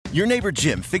Your neighbor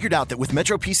Jim figured out that with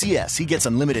Metro PCS, he gets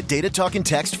unlimited data, talk, and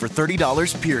text for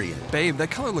 $30, period. Babe,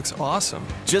 that color looks awesome.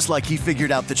 Just like he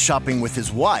figured out that shopping with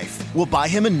his wife will buy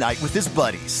him a night with his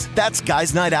buddies. That's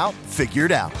Guys Night Out,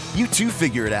 figured out. You too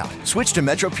figure it out. Switch to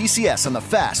Metro PCS on the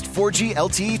fast 4G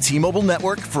LTE T-Mobile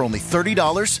network for only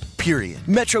 $30, period.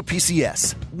 Metro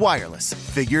PCS. Wireless.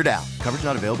 Figured out. Coverage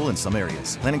not available in some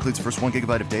areas. Plan includes first 1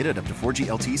 gigabyte of data at up to 4G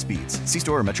LTE speeds. See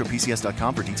store or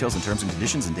metropcs.com for details and terms and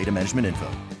conditions and data management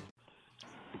info.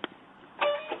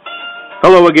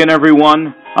 Hello again,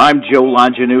 everyone. I'm Joe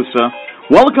Lajanusa,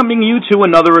 welcoming you to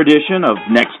another edition of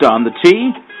Next on the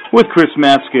Tee with Chris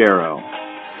Mascaro,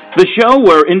 the show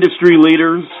where industry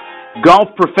leaders,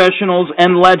 golf professionals,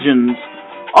 and legends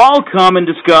all come and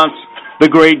discuss the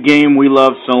great game we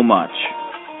love so much.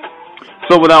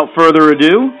 So without further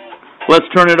ado, let's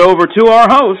turn it over to our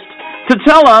host to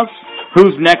tell us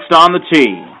who's next on the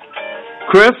tee.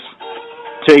 Chris,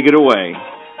 take it away.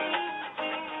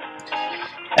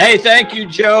 Hey, thank you,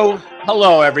 Joe.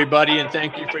 Hello, everybody, and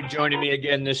thank you for joining me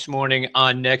again this morning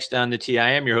on Next on the Tee.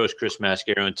 I am your host, Chris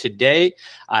Mascaro, and today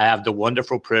I have the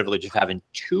wonderful privilege of having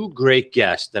two great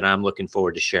guests that I'm looking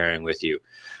forward to sharing with you.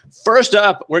 First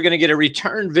up, we're going to get a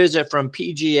return visit from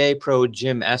PGA pro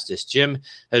Jim Estes. Jim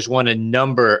has won a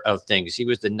number of things. He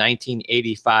was the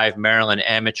 1985 Maryland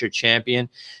Amateur Champion.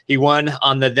 He won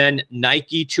on the then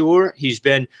Nike Tour. He's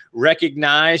been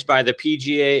recognized by the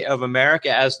PGA of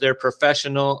America as their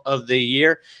Professional of the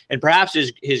Year. And perhaps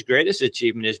his greatest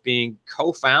achievement is being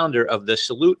co-founder of the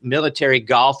Salute Military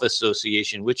Golf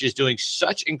Association, which is doing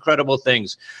such incredible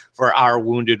things for our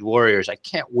wounded warriors. I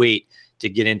can't wait to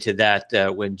get into that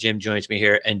when Jim joins me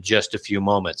here in just a few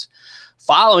moments.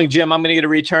 Following Jim, I'm going to get a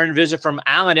return visit from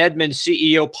Allen Edmonds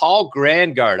CEO Paul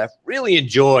Grangaard. I've really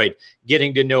enjoyed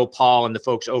getting to know Paul and the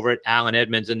folks over at Allen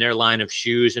Edmonds and their line of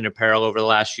shoes and apparel over the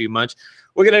last few months.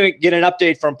 We're going to get an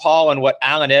update from Paul on what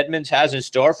Allen Edmonds has in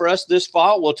store for us this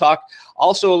fall. We'll talk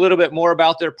also a little bit more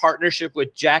about their partnership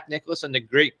with Jack Nicklaus and the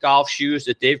great golf shoes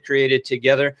that they've created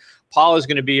together. Paul is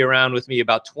going to be around with me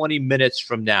about 20 minutes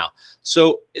from now.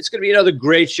 So it's going to be another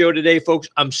great show today, folks.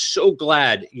 I'm so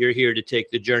glad you're here to take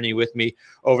the journey with me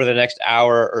over the next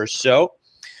hour or so.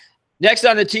 Next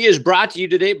on the Tee is brought to you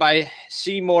today by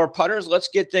Seymour Putters. Let's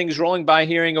get things rolling by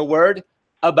hearing a word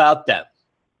about them.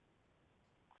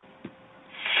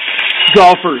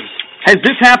 Golfers, has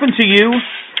this happened to you?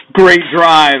 Great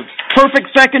drive, perfect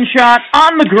second shot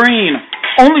on the green,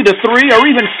 only to 3 or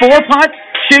even 4 putt,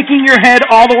 shaking your head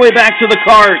all the way back to the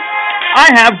cart.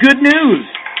 I have good news.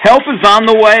 Help is on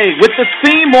the way with the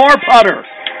Seymour Putter.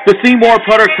 The Seymour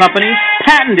Putter Company's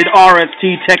patented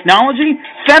RST technology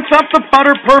sets up the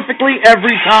putter perfectly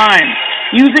every time,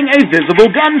 using a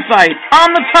visible gun sight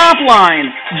on the top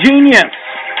line. Genius.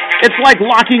 It's like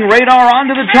locking radar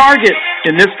onto the target,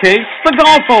 in this case, the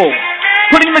golf hole,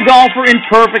 putting the golfer in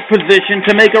perfect position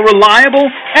to make a reliable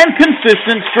and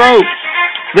consistent stroke.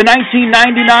 The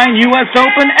 1999 U.S.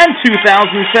 Open and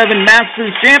 2007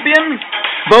 Masters champions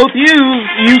both use,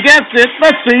 you guessed it, the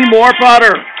Seymour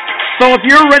Putter. So if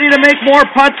you're ready to make more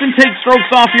putts and take strokes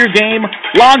off your game,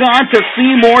 log on to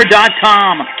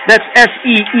Seymour.com. That's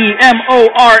SEEMORE.com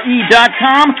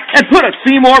and put a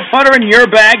Seymour Putter in your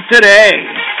bag today.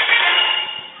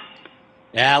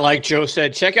 Yeah, like Joe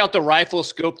said, check out the rifle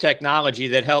scope technology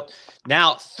that helped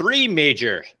now to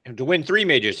win 3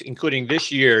 majors, including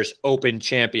this year's Open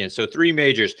champion. So 3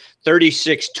 majors,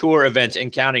 36 tour events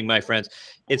and counting, my friends.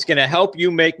 It's going to help you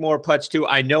make more putts too.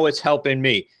 I know it's helping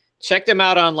me. Check them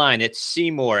out online. It's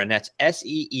Seymour, and that's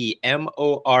SEEMORE.com,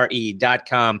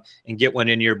 and get one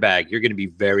in your bag. You're going to be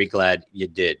very glad you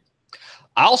did.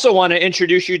 I also want to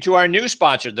introduce you to our new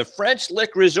sponsor, the French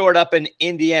Lick Resort up in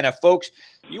Indiana. Folks,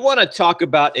 you want to talk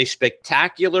about a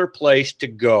spectacular place to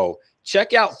go.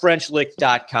 Check out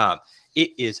FrenchLick.com.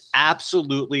 It is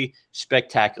absolutely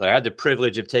spectacular. I had the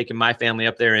privilege of taking my family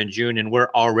up there in June, and we're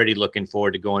already looking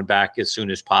forward to going back as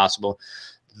soon as possible.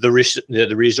 The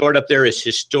resort up there is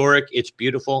historic. It's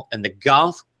beautiful. And the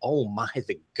golf, oh my,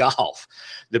 the golf.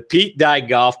 The Pete Dye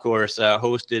Golf Course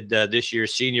hosted this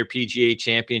year's Senior PGA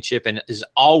Championship and is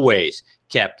always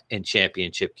kept in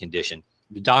championship condition.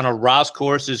 The Donald Ross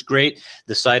course is great,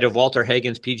 the site of Walter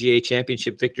Hagen's PGA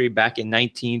Championship victory back in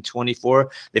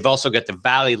 1924. They've also got the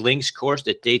Valley Links course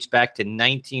that dates back to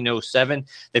 1907.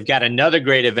 They've got another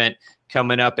great event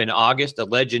coming up in August, the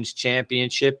Legends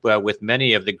Championship, with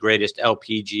many of the greatest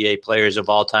LPGA players of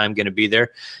all time going to be there.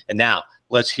 And now,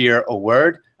 let's hear a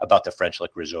word about the French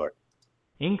Lick Resort.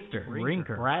 Inkster,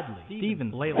 Rinker, Bradley,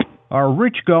 Stevens, Layla. Our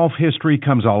rich golf history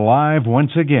comes alive once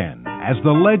again as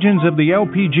the legends of the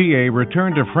LPGA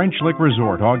return to French Lick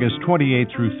Resort August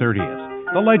 28th through 30th.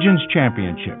 The Legends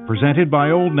Championship, presented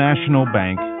by Old National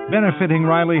Bank, benefiting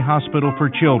Riley Hospital for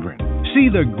Children. See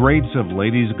the greats of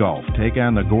ladies golf take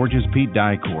on the gorgeous Pete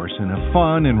Dye course in a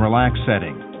fun and relaxed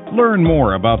setting. Learn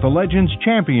more about the Legends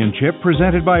Championship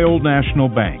presented by Old National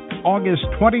Bank, August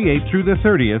 28th through the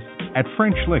 30th at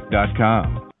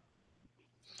FrenchLick.com.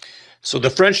 So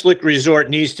the French Lick Resort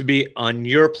needs to be on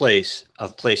your place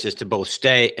of places to both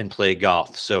stay and play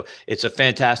golf. So it's a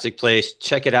fantastic place.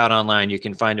 Check it out online. You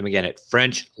can find them again at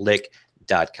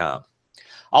FrenchLick.com.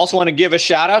 I also want to give a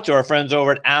shout out to our friends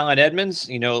over at Allen Edmonds.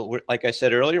 You know, like I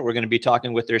said earlier, we're going to be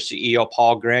talking with their CEO,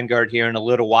 Paul Grangaard, here in a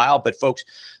little while. But folks,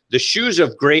 the shoes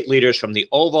of great leaders, from the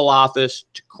Oval Office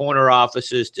to corner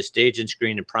offices to stage and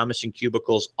screen and promising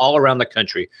cubicles all around the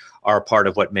country, are a part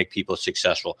of what make people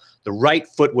successful. The right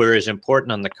footwear is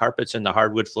important on the carpets and the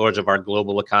hardwood floors of our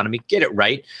global economy. Get it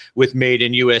right with made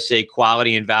in USA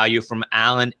quality and value from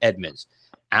Allen Edmonds.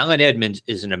 Allen Edmonds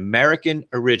is an American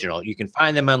original. You can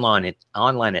find them online at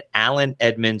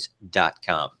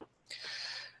allenedmonds.com.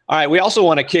 All right, we also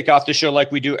want to kick off the show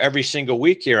like we do every single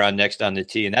week here on Next on the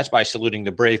Tee, and that's by saluting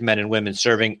the brave men and women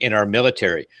serving in our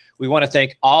military. We want to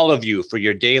thank all of you for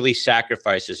your daily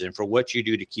sacrifices and for what you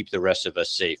do to keep the rest of us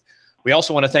safe. We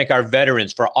also want to thank our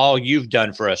veterans for all you've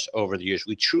done for us over the years.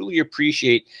 We truly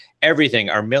appreciate everything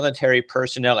our military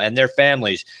personnel and their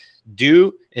families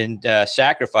do and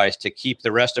sacrifice to keep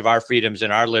the rest of our freedoms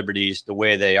and our liberties the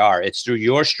way they are. It's through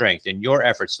your strength and your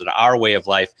efforts that our way of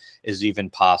life is even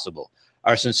possible.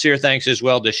 Our sincere thanks as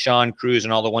well to Sean Cruz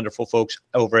and all the wonderful folks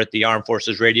over at the Armed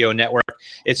Forces Radio Network.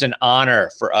 It's an honor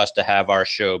for us to have our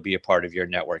show be a part of your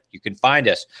network. You can find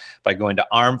us by going to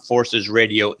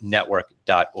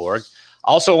armedforcesradionetwork.org.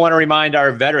 Also want to remind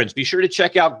our veterans, be sure to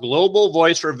check out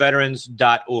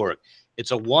globalvoiceforveterans.org. It's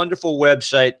a wonderful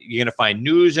website. You're going to find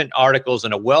news and articles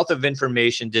and a wealth of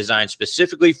information designed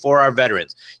specifically for our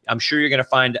veterans. I'm sure you're going to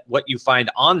find what you find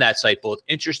on that site both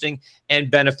interesting and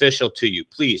beneficial to you.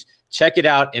 Please check it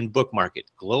out and bookmark it,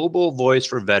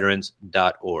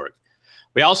 globalvoiceforveterans.org.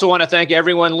 We also want to thank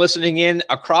everyone listening in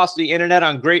across the internet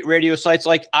on great radio sites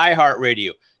like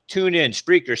iHeartRadio, TuneIn,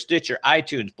 Spreaker, Stitcher,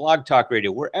 iTunes, Blog Talk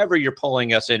Radio, wherever you're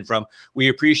pulling us in from. We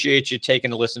appreciate you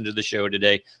taking a listen to the show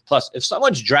today. Plus, if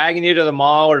someone's dragging you to the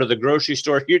mall or to the grocery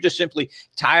store, you're just simply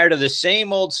tired of the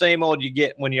same old you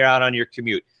get when you're out on your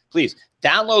commute, please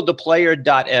download the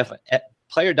Player.fm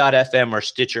or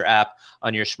Stitcher app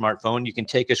on your smartphone. You can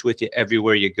take us with you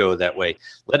everywhere you go that way.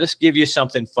 Let us give you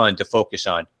something fun to focus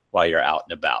on while you're out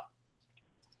and about.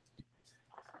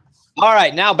 All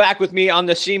right, now back with me on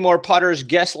the Seymour Putters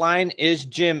guest line is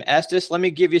Jim Estes. Let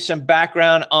me give you some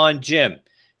background on Jim.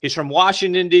 He's from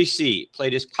Washington, D.C.,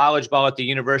 played his college ball at the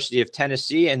University of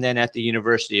Tennessee and then at the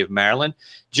University of Maryland.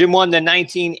 Jim won the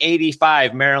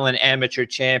 1985 Maryland Amateur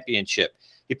Championship.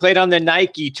 He played on the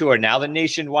Nike Tour, now the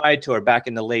Nationwide Tour, back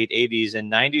in the late 80s and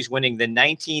 90s, winning the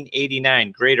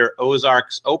 1989 Greater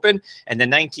Ozarks Open and the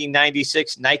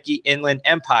 1996 Nike Inland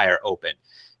Empire Open.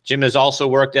 Jim has also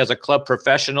worked as a club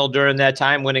professional during that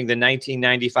time, winning the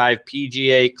 1995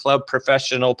 PGA Club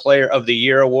Professional Player of the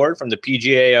Year Award from the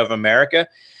PGA of America.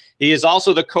 He is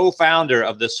also the co-founder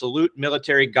of the Salute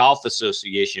Military Golf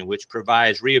Association, which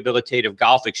provides rehabilitative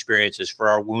golf experiences for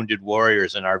our wounded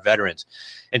warriors and our veterans.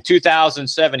 In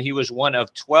 2007, he was one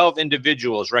of 12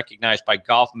 individuals recognized by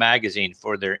Golf Magazine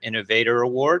for their Innovator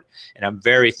Award, and I'm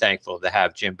very thankful to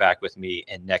have Jim back with me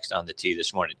and Next on the Tee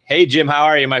this morning. Hey, Jim, how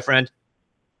are you, my friend?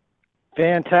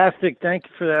 Fantastic. Thank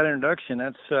you for that introduction.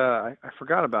 That's I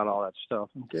forgot about all that stuff.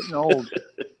 I'm getting old.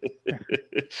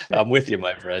 I'm with you,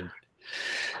 my friend.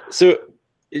 So,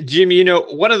 Jim, you know,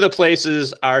 one of the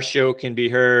places our show can be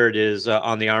heard is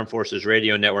on the Armed Forces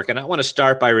Radio Network. And I want to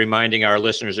start by reminding our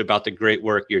listeners about the great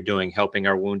work you're doing, helping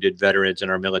our wounded veterans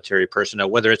and our military personnel,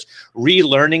 whether it's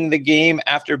relearning the game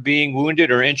after being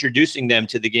wounded or introducing them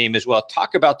to the game as well.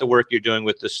 Talk about the work you're doing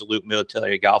with the Salute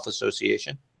Military Golf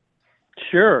Association.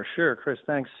 Sure, Chris.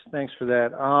 Thanks for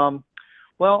that.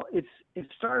 Well, it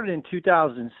started in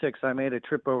 2006. I made a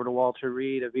trip over to Walter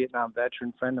Reed, a Vietnam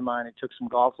veteran friend of mine. He took some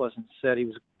golf lessons, said he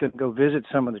was going to go visit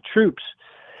some of the troops.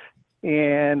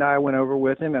 And I went over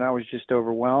with him, and I was just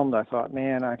overwhelmed. I thought,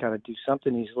 man, I got to do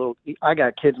something. I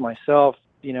got kids myself,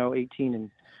 18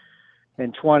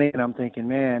 and 20, and I'm thinking,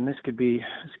 man, this could be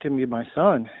my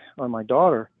son or my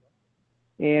daughter.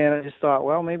 And I just thought,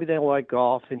 well, maybe they'll like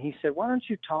golf. And he said, why don't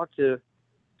you talk to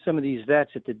some of these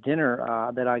vets at the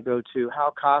dinner that I go to?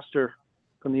 Hal Koster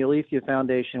from the Alethea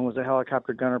Foundation was a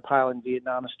helicopter gunner pilot in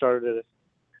Vietnam and started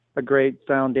a great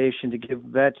foundation to give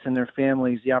vets and their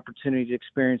families the opportunity to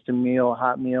experience a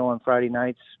hot meal on Friday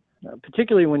nights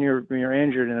particularly when you're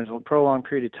injured and there's a prolonged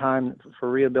period of time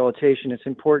for rehabilitation, it's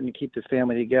important to keep the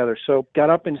family together. So got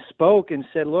up and spoke and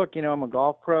said, look, I'm a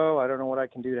golf pro. I don't know what I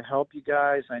can do to help you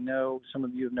guys. I know some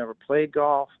of you have never played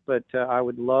golf, but I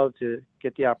would love to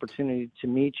get the opportunity to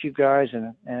meet you guys,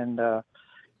 and I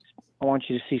want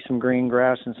you to see some green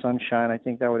grass and sunshine. I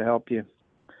think that would help you.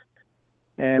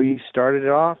 And we started it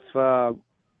off,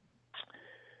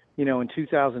 in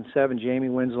 2007, Jamie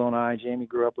Winslow and Jamie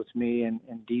grew up with me in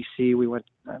D.C. We went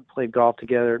and played golf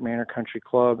together at Manor Country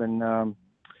Club, and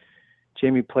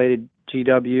Jamie played at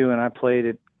GW, and I played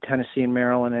at Tennessee and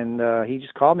Maryland. And he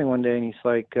just called me one day, and he's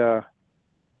like, I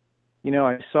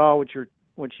saw what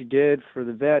you did for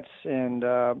the vets, and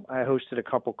I hosted a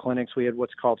couple clinics. We had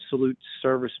what's called Salute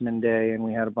Servicemen Day, and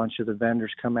we had a bunch of the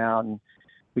vendors come out, and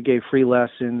we gave free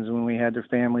lessons when we had their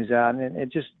families out, and it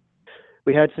just,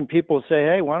 we had some people say,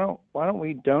 hey, why don't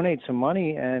we donate some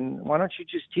money, and why don't you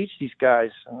just teach these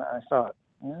guys? And I thought,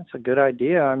 that's a good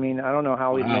idea. I mean, I don't know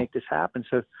how we'd make this happen.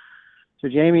 So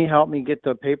Jamie helped me get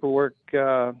the paperwork,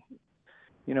 filed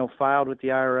with the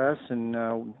IRS, and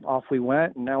off we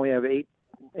went. And now we have eight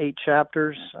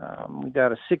chapters. We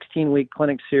got a 16-week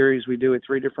clinic series we do at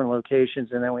 3 different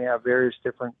locations, and then we have various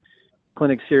different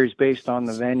clinic series based on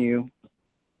the venue.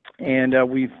 And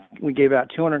we gave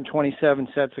out 227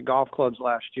 sets of golf clubs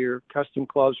last year, custom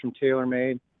clubs from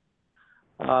TaylorMade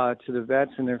to the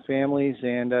vets and their families.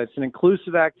 And it's an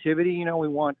inclusive activity. We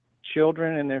want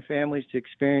children and their families to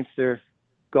experience their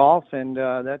golf, and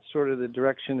that's sort of the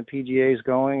direction the PGA is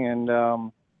going. And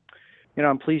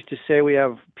I'm pleased to say we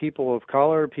have people of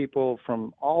color, people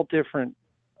from all different,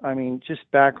 just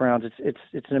backgrounds.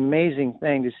 It's an amazing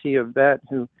thing to see a vet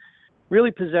who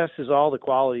really possesses all the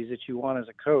qualities that you want as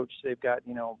a coach. They've got,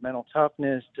 mental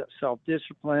toughness,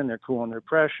 self-discipline, they're cool under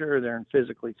pressure, they're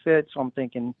physically fit. So I'm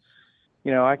thinking,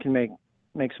 I can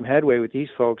make some headway with these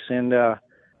folks. And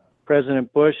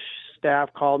President Bush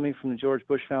staff called me from the George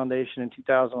Bush Foundation in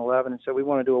 2011 and said, we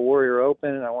want to do a Warrior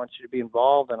Open, and I want you to be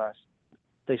involved. And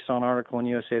they saw an article in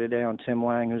USA Today on Tim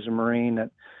Lang, who's a Marine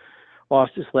that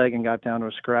lost his leg and got down to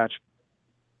a scratch.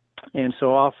 And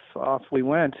so off we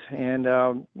went, and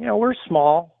we're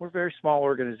small. We're a very small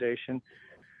organization,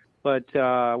 but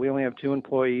we only have 2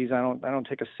 employees. I don't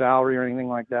take a salary or anything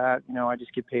like that. I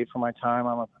just get paid for my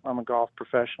time. I'm a golf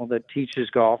professional that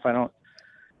teaches golf.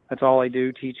 That's all I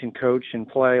do: teach and coach and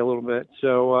play a little bit.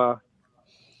 So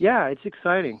it's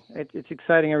exciting. It's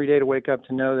exciting every day to wake up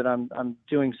to know that I'm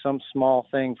doing some small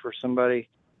thing for somebody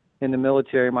in the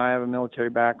military. I have a military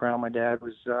background. My dad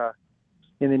was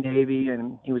in the Navy,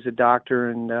 and he was a doctor,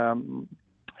 and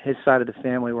his side of the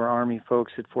family were Army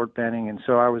folks at Fort Benning, and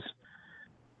so I was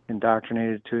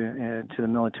indoctrinated to the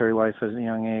military life at a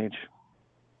young age.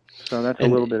 So that's a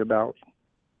little bit about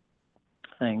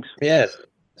things. Yes.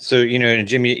 So,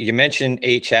 Jim, you mentioned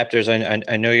 8 chapters. I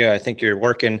know I think you're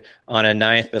working on a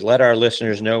 9th, but let our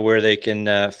listeners know where they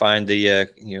can find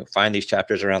find these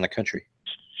chapters around the country.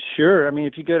 Sure.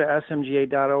 If you go to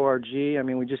smga.org,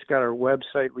 we just got our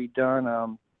website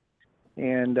redone,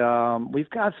 and we've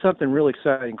got something really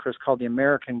exciting, Chris, called the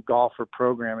American Golfer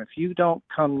Program. If you don't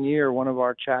come near one of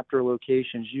our chapter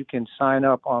locations, you can sign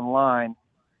up online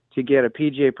to get a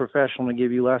PGA professional to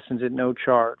give you lessons at no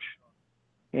charge.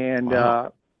 And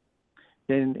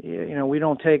then we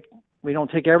don't take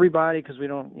everybody, because we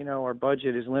don't, our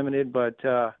budget is limited, but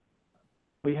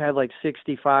we had like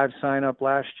 65 sign up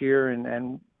last year,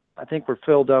 and I think we're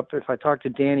filled up. If I talk to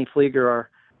Danny Flieger,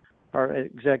 our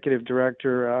executive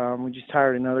director, we just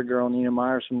hired another girl, Nina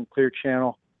Myers, from Clear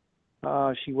Channel.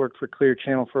 She worked for Clear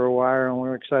Channel for a while, and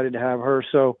we're excited to have her.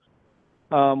 So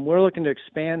we're looking to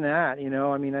expand that.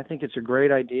 I think it's a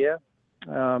great idea.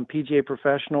 PGA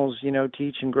professionals,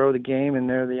 teach and grow the game, and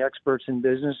they're the experts in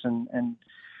business and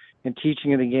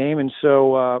teaching of the game. And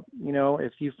so,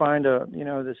 if you find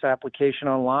this application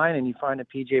online and you find a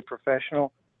PGA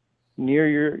professional near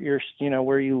your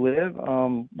where you live,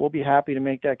 we'll be happy to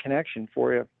make that connection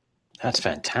for you. That's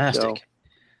fantastic. So,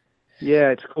 yeah,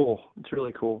 it's cool. It's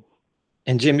really cool.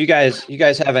 And Jim, you guys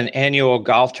have an annual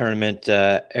golf tournament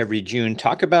every June.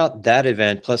 Talk about that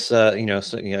event. Plus, as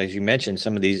you mentioned,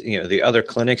 some of these, the other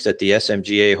clinics that the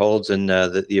SMGA holds, and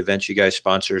the events you guys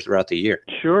sponsor throughout the year.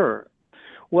 Sure.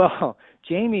 Well,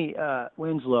 Jamie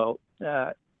Winslow,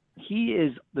 he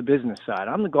is the business side.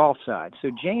 I'm the golf side.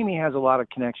 So Jamie has a lot of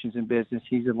connections in business.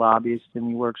 He's a lobbyist, and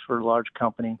he works for a large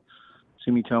company,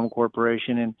 Sumitomo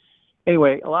Corporation. And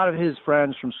anyway, a lot of his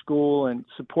friends from school and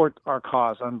support our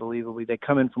cause unbelievably. They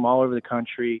come in from all over the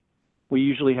country. We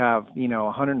usually have,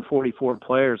 144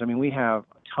 players. We have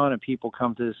a ton of people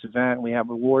come to this event. We have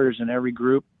the Warriors in every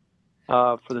group.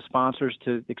 for the sponsors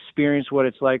to experience what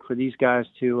it's like for these guys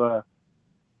to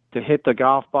hit the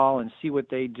golf ball and see what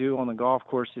they do on the golf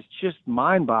course. It's just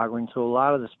mind-boggling to a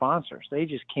lot of the sponsors. They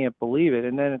just can't believe it.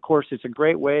 And then, of course, it's a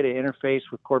great way to interface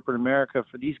with corporate America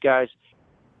for these guys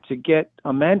to get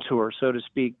a mentor, so to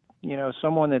speak,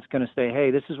 someone that's going to say,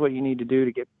 hey, this is what you need to do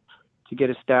to get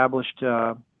established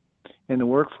in the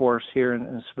workforce here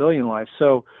in civilian life.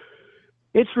 So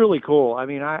it's really cool. I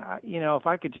mean, if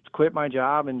I could just quit my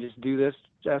job and just do this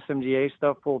SMGA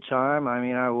stuff full time, I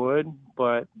mean, I would.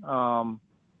 But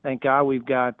thank God we've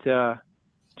got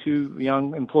 2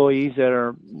 young employees that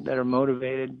are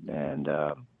motivated, and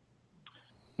I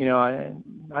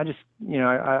just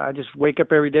wake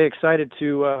up every day excited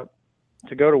to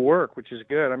go to work, which is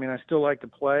good. I mean, I still like to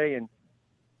play and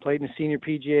played in the senior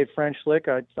PGA French Lick.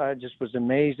 I just was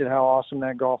amazed at how awesome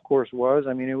that golf course was.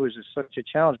 I mean, it was such a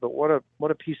challenge, but what a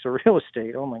piece of real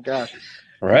estate. Oh my gosh.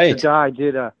 Right. The guy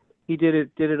did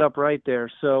it up right there.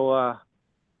 So,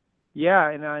 yeah.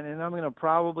 And I'm going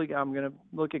to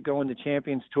look at going to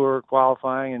Champions Tour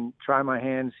qualifying and try my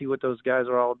hand, see what those guys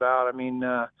are all about. I mean,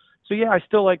 so yeah, I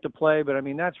still like to play, but I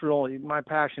mean, that's really my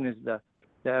passion is the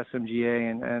SMGA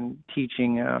and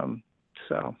teaching.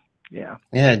 So yeah.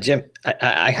 Yeah, Jim,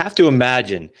 I have to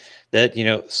imagine that,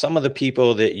 some of the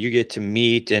people that you get to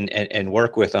meet and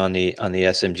work with on the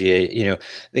SMGA,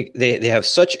 they have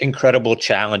such incredible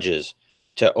challenges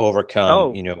to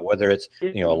overcome, whether it's,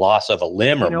 a loss of a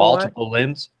limb or multiple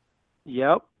limbs.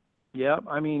 Yep.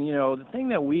 I mean, the thing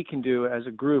that we can do as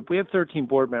a group, we have 13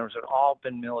 board members that have all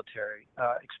been military,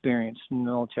 experienced in the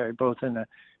military, both in the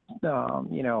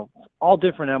all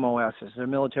different MOSs. Their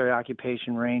military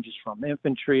occupation ranges from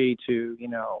infantry to,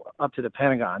 up to the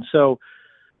Pentagon. So,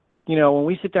 when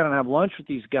we sit down and have lunch with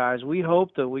these guys, we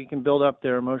hope that we can build up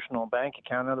their emotional bank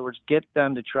account. In other words, get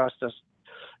them to trust us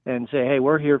and say, hey,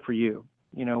 we're here for you.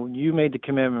 You made the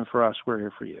commitment for us. We're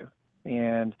here for you.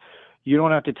 And you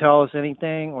don't have to tell us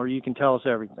anything, or you can tell us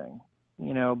everything,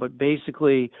 but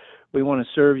basically we want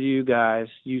to serve you guys.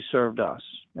 You served us.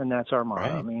 And that's our motto.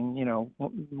 Right. I mean,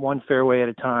 one fairway at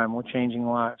a time, we're changing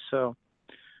lives. So,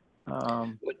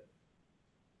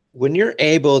 when you're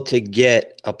able to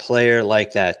get a player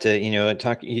like that to, you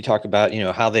talk about,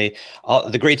 how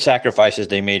the great sacrifices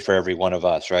they made for every one of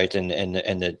us, right? And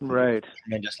the right.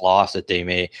 tremendous loss that they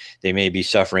may be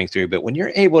suffering through. But when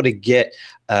you're able to get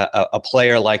a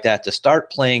player like that to start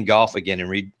playing golf again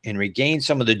and regain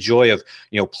some of the joy of,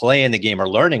 playing the game or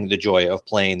learning the joy of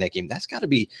playing that game, that's got to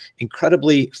be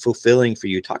incredibly fulfilling for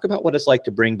you. Talk about what it's like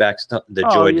to bring back the joy.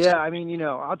 Oh, yeah. I mean,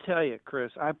 I'll tell you,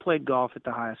 Chris, I played golf at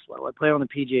the highest level. I played on the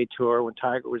PGA Tour when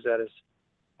Tiger was at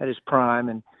his prime.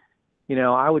 And,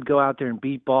 I would go out there and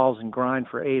beat balls and grind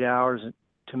for 8 hours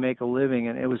to make a living.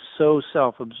 And it was so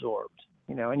self-absorbed,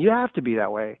 and you have to be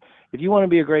that way. If you want to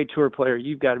be a great tour player,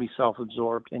 you've got to be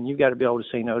self-absorbed, and you've got to be able to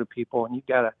say no to people, and you've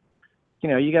got to,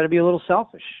 you got to be a little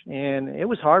selfish. And it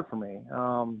was hard for me.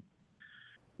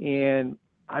 And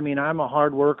I mean, I'm a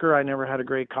hard worker. I never had a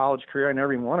great college career. I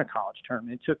never even won a college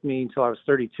tournament. It took me until I was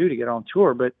 32 to get on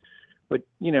tour. But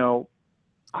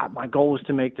my goal was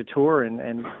to make the tour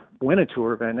and win a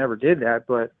tour, but I never did that.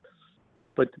 But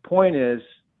the point is,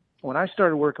 when I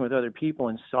started working with other people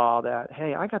and saw that,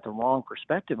 hey, I got the wrong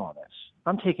perspective on this.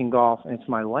 I'm taking golf and it's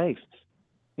my life.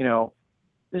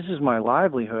 This is my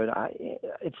livelihood.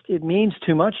 It means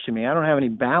too much to me. I don't have any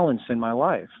balance in my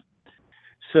life.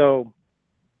 So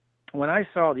when I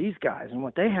saw these guys and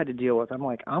what they had to deal with, I'm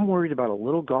like, I'm worried about a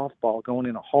little golf ball going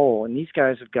in a hole. And these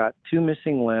guys have got 2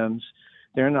 missing limbs.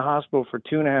 They're in the hospital for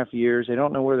 2.5 years. They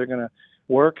don't know where they're going to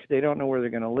work. They don't know where they're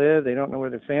going to live. They don't know where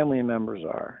their family members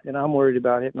are. And I'm worried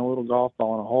about hitting a little golf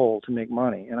ball in a hole to make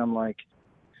money. And I'm like,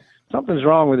 something's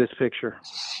wrong with this picture.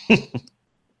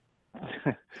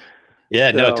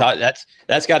 Yeah, no, Todd,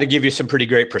 that's got to give you some pretty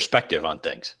great perspective on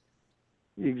things.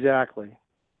 Exactly.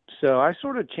 So I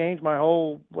sort of changed my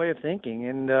whole way of thinking.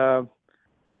 And,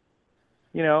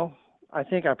 I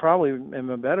think I probably am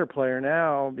a better player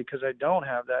now because I don't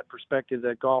have that perspective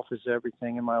that golf is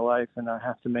everything in my life and I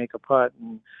have to make a putt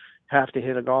and have to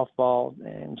hit a golf ball.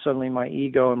 And suddenly my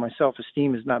ego and my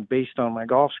self-esteem is not based on my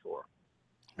golf score.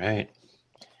 Right.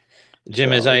 Jim,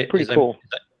 pretty cool.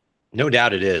 No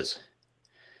doubt it is.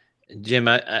 Jim,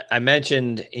 I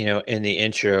mentioned, in the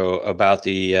intro about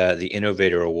the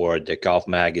Innovator Award that Golf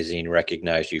Magazine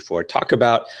recognized you for. Talk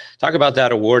about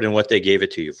that award and what they gave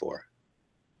it to you for.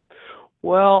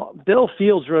 Well, Bill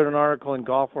Fields wrote an article in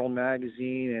Golf World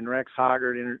Magazine, and Rex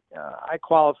Hoggard, and I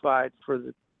qualified for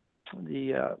the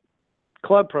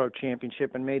Club Pro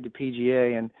Championship and made the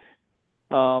PGA. And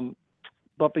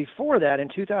but before that, in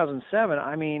 2007,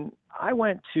 I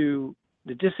went to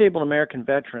the Disabled American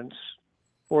Veterans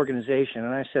organization.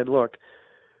 And I said, look,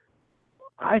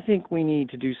 I think we need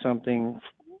to do something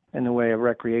in the way of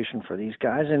recreation for these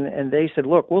guys. And they said,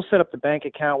 look, we'll set up the bank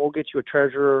account. We'll get you a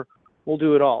treasurer. We'll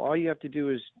do it all. All you have to do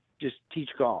is just teach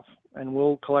golf, and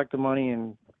we'll collect the money,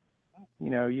 and,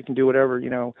 you can do whatever,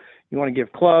 you want to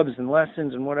give clubs and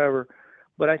lessons and whatever.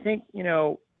 But I think,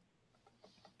 it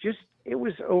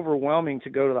was overwhelming to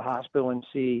go to the hospital and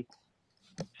see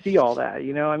all that.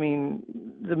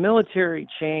 The military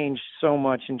changed so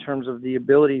much in terms of the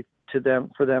ability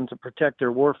for them to protect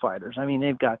their war fighters.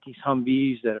 They've got these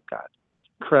Humvees that have got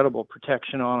incredible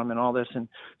protection on them and all this. And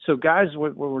so guys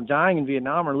were dying in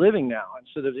Vietnam are living now. And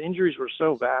so the injuries were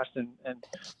so vast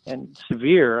and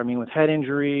severe. With head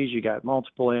injuries, you got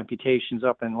multiple amputations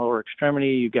up in lower extremity.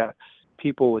 You got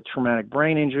people with traumatic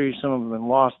brain injuries. Some of them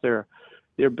lost their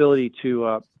ability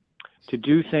to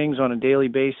do things on a daily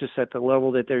basis at the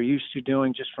level that they're used to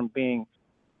doing just from being,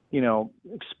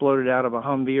 exploded out of a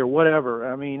Humvee or whatever.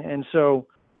 And so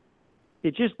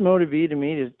it just motivated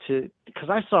me to because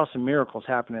I saw some miracles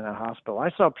happen in that hospital.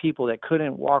 I saw people that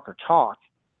couldn't walk or talk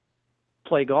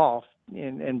play golf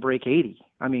and break 80.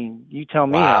 You tell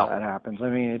me how that happens.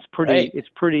 It's pretty, right.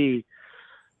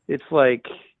 It's like,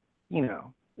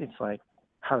 it's like,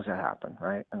 how does that happen?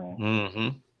 Right. Mm-hmm.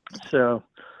 So,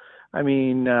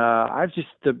 I've just,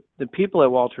 the people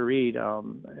at Walter Reed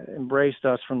embraced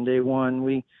us from day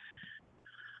one.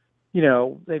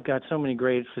 They've got so many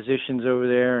great physicians over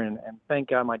there, and thank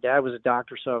God my dad was a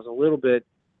doctor, so I was a little bit,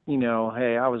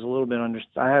 I was a little bit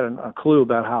I had a clue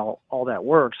about how all that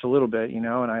works a little bit, and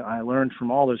I learned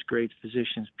from all those great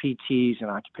physicians, PTs and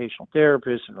occupational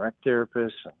therapists and rec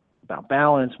therapists about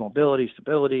balance, mobility,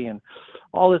 stability, and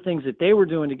all the things that they were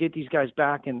doing to get these guys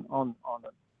back on the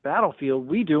battlefield,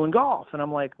 we do in golf. And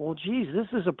I'm like, well, geez, this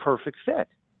is a perfect fit.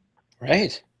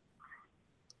 Right.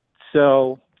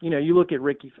 So, you look at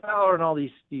Ricky Fowler and all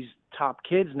these top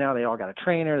kids now, they all got a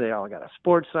trainer, they all got a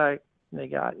sports site, they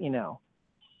got,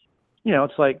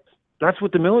 it's like, that's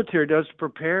what the military does to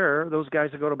prepare those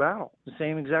guys to go to battle. The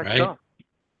same exact stuff.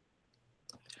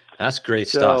 That's great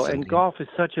stuff. And golf is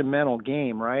such a mental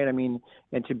game, right? And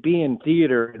to be in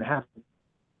theater and have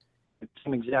the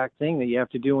same exact thing that you have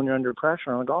to do when you're under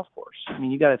pressure on a golf course.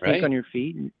 You got to think on your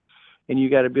feet, and you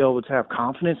got to be able to have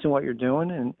confidence in what you're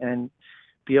doing and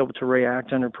be able to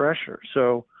react under pressure.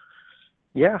 So,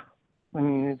 yeah,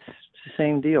 it's the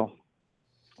same deal.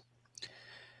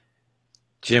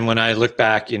 Jim, when I look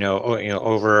back,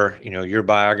 over, your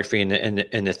biography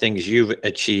and the things you've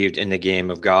achieved in the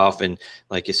game of golf, and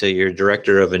like you say, you're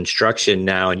director of instruction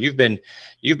now, and you've been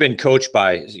coached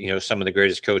by, some of the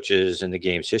greatest coaches in the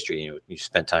game's history. You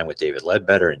spent time with David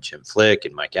Ledbetter and Jim Flick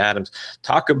and Mike Adams.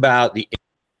 Talk about the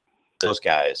those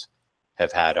guys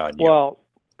have had on you. Well,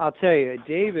 I'll tell you,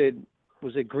 David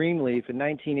was at Greenleaf in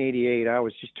 1988. I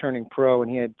was just turning pro,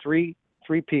 and he had three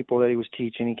people that he was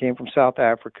teaching. He came from South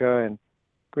Africa, and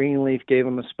Greenleaf gave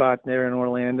him a spot there in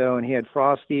Orlando, and he had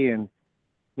Frosty and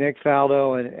Nick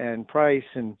Faldo and Price.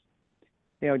 And,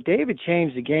 David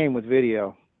changed the game with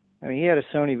video. He had a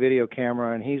Sony video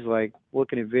camera, and he's like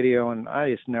looking at video, and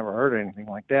I just never heard of anything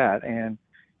like that. And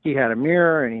he had a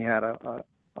mirror, and he had a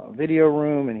video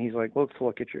room, and he's like, let's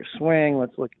look at your swing.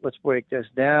 Let's break this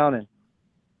down. And,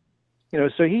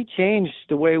 so he changed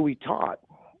the way we taught.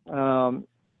 And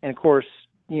of course,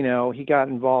 he got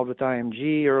involved with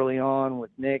IMG early on with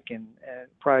Nick and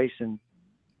Price and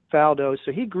Faldo.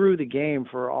 So he grew the game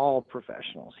for all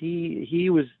professionals. He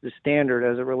was the standard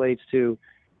as it relates to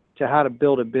how to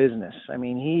build a business.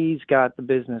 He's got the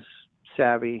business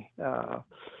savvy,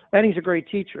 and he's a great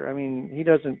teacher.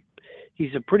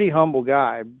 He's a pretty humble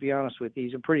guy, to be honest with you.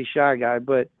 He's a pretty shy guy,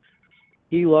 but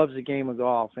he loves the game of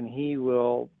golf, and he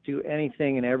will do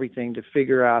anything and everything to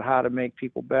figure out how to make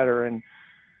people better. And,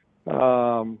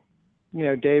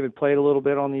 David played a little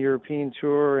bit on the European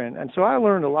tour. And so I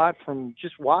learned a lot from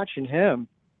just watching him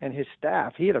and his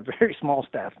staff. He had a very small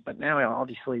staff, but now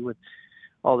obviously with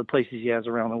all the places he has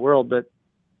around the world. But,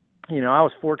 I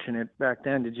was fortunate back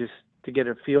then to get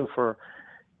a feel for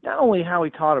not only how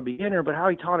he taught a beginner, but how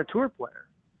he taught a tour player.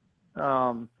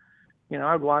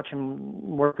 I'd watch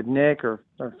him work with Nick or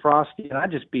Frosty, and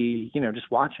I'd just be,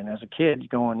 just watching as a kid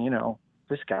going,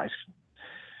 this guy's,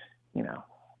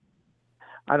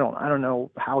 I don't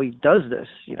know how he does this.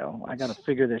 I got to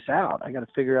figure this out. I got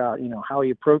to figure out, how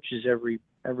he approaches every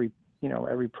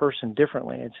person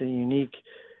differently. It's a unique,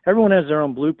 everyone has their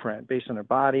own blueprint based on their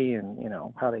body and,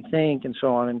 how they think and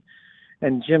so on.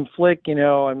 And Jim Flick,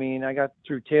 I got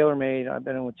through TaylorMade. I've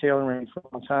been in with TaylorMade for a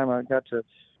long time. I got to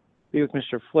be with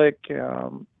Mr. Flick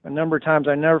a number of times.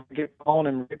 I never forget calling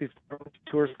him right before I went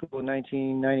to tour school in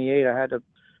 1998. I had to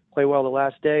play well the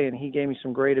last day, and he gave me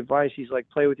some great advice. He's like,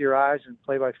 play with your eyes and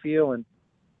play by feel. And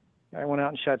I went out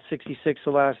and shot 66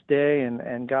 the last day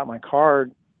and got my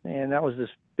card, and that was the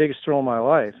biggest thrill of my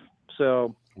life.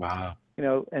 So, wow.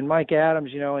 And Mike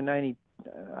Adams, in 90,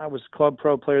 I was club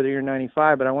pro player of the year in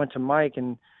 95, but I went to Mike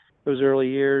in those early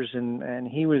years, and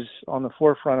he was on the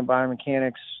forefront of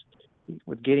biomechanics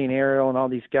with Gideon Ariel and all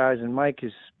these guys. And Mike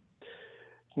is,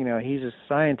 he's a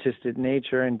scientist at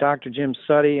nature, and Dr. Jim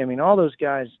Sutty. I mean, all those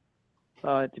guys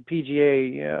at the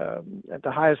PGA at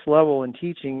the highest level in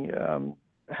teaching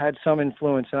had some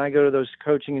influence. And I go to those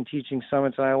coaching and teaching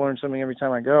summits, and I learn something every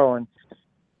time I go.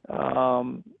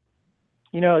 And,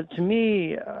 to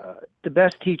me, the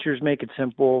best teachers make it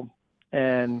simple,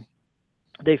 and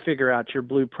they figure out your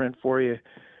blueprint for you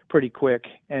pretty quick,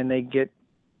 and they get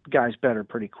guys better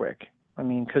pretty quick. I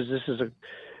mean, because this is a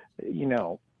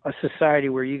society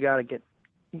where you got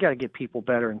to get people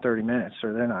better in 30 minutes,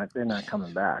 or they're not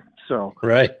coming back. So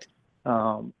right.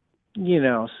 So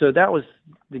that was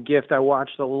the gift. I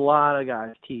watched a lot of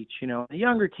guys teach. The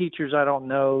younger teachers I don't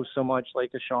know so much,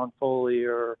 like a Sean Foley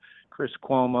or Chris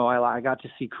Cuomo. I got to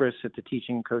see Chris at the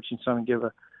Teaching and Coaching Summit give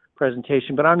a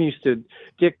presentation, but I'm used to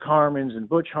Dick Harmons and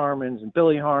Butch Harmons and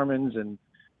Billy Harmons and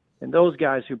those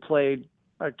guys who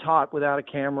are taught without a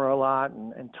camera a lot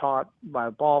and taught by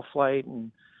ball flight.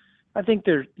 And I think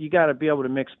you got to be able to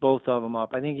mix both of them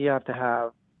up. I think you have to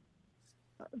have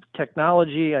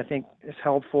technology, I think, is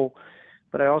helpful,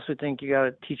 but I also think you got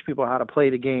to teach people how to play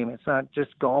the game. It's not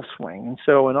just golf swing. And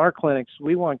so in our clinics,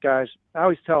 we want guys, I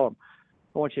always tell them,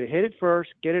 I want you to hit it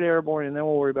first, get it airborne, and then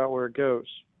we'll worry about where it goes.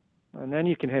 And then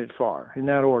you can hit it far in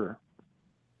that order.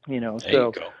 There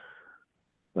you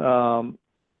go.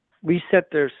 We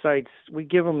set their sights, we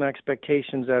give them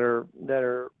expectations that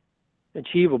are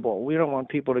achievable. We don't want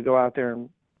people to go out there and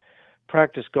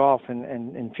practice golf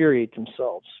and infuriate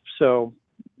themselves. So,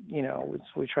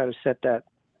 we try to set that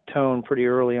tone pretty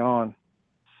early on.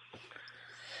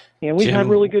 And we've had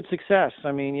really good success.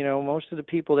 I mean, most of the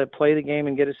people that play the game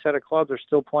and get a set of clubs are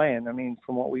still playing, I mean,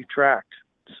 from what we've tracked.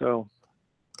 So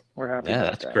we're happy about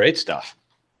that. That's great stuff.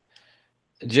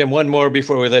 Jim, one more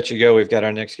before we let you go. We've got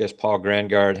our next guest, Paul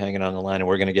Grangaard, hanging on the line, and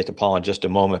we're going to get to Paul in just a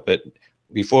moment. But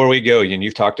before we go,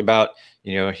 you've talked about,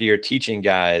 here teaching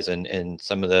guys and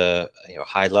some of the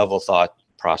high level thought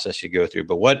process you go through.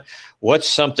 But what's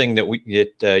something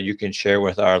that you can share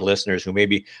with our listeners who may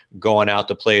be going out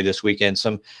to play this weekend?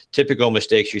 Some typical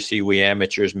mistakes you see we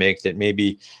amateurs make that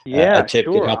maybe a tip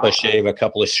could help us shave a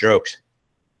couple of strokes.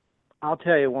 I'll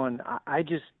tell you one. I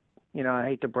just, I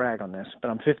hate to brag on this, but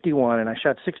I'm 51 and I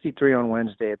shot 63 on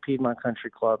Wednesday at Piedmont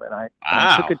Country Club, and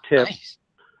I took a tip. Nice.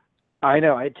 I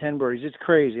know, I had 10 birdies. It's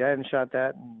crazy. I haven't shot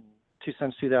that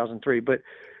since 2003, but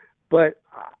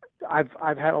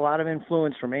I've had a lot of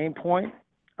influence from Aim Point.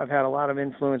 I've had a lot of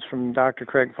influence from Dr.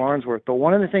 Craig Farnsworth. But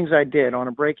one of the things I did on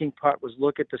a breaking putt was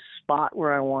look at the spot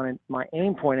where I wanted my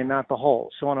aim point and not the hole.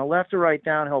 So on a left or right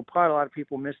downhill putt, a lot of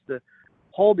people miss the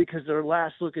hole because their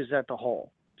last look is at the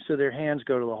hole. So their hands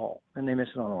go to the hole and they miss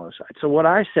it on the other side. So what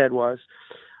I said was,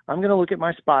 I'm going to look at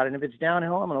my spot, and if it's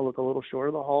downhill, I'm going to look a little short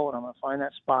of the hole, and I'm going to find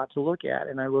that spot to look at.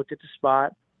 And I looked at the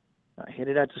spot, I hit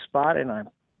it at the spot, and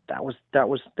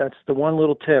that's the one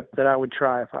little tip that I would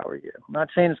try if I were you. I'm not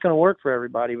saying it's going to work for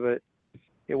everybody, but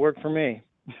it worked for me.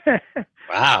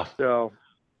 Wow. So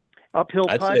uphill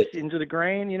putts into the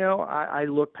grain, I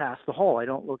look past the hole. I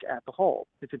don't look at the hole.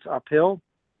 If it's uphill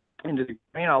into the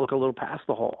grain, I'll look a little past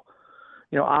the hole.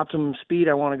 Optimum speed,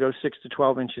 I want to go 6 to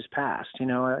 12 inches past.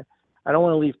 I don't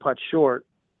want to leave putts short.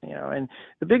 And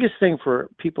the biggest thing for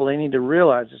people they need to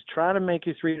realize is try to make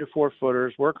your 3 to 4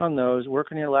 footers, work on those,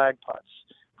 work on your lag putts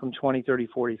from 20, 30,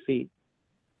 40 feet.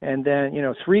 And then,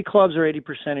 3 clubs are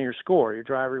 80% of your score, your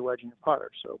driver, your wedge, and your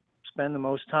putter. So spend the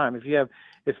most time. If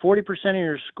 40% of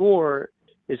your score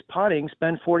is putting,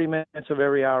 spend 40 minutes of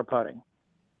every hour putting.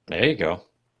 There you go.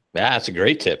 Yeah, that's a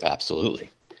great tip.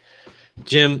 Absolutely.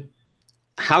 Jim,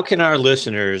 how can our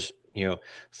listeners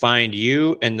find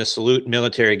you and the Salute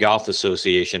Military Golf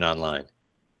Association online?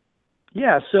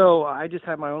 Yeah, so I just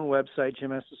have my own website,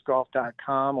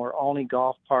 jimestesgolf.com or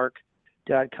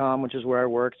olneygolfpark.com, which is where I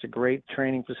work. It's a great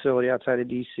training facility outside of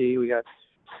D.C. We got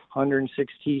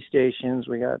 106 tee stations.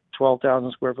 We got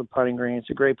 12,000 square foot putting green. It's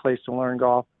a great place to learn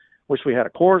golf. Wish we had a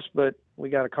course, but we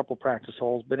got a couple practice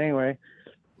holes. But anyway,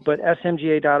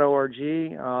 smga.org,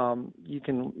 you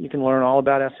can learn all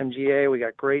about SMGA. We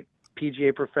got great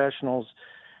PGA professionals,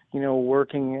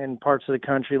 working in parts of the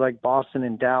country like Boston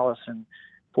and Dallas and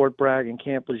Fort Bragg and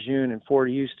Camp Lejeune and Fort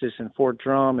Eustis and Fort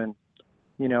Drum. And,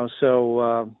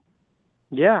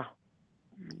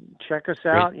 check us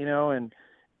out, and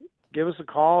give us a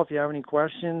call if you have any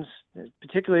questions,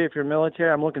 particularly if you're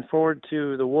military. I'm looking forward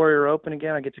to the Warrior Open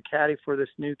again. I get to caddy for this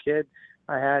new kid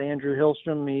I had, Andrew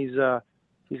Hillstrom.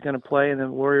 He's going to play in the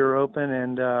Warrior Open,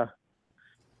 and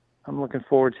I'm looking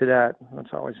forward to that.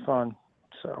 That's always fun.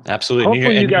 So absolutely.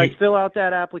 Hopefully you guys fill out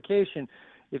that application.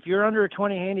 If you're under a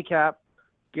 20 handicap,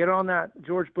 get on that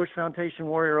George Bush Foundation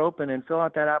Warrior Open and fill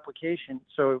out that application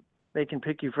so they can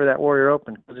pick you for that Warrior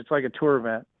Open, because it's like a tour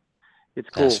event. It's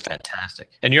cool. That's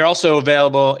fantastic. And you're also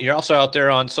available. You're also out there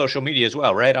on social media as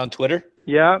well, right? On Twitter?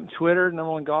 Yeah, Twitter,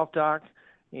 #1 Golf Doc.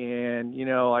 And,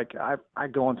 like I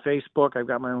go on Facebook. I've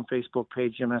got my own Facebook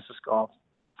page, Jim Estes Golf.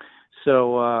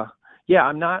 So, yeah,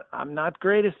 I'm not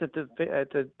greatest at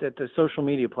the social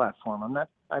media platform.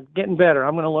 I'm getting better.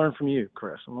 I'm going to learn from you,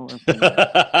 Chris. I'm going to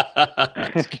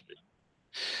learn from you.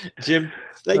 Jim,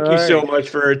 thank you so much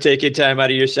for taking time out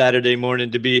of your Saturday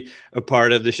morning to be a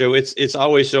part of the show. It's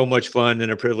always so much fun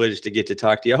and a privilege to get to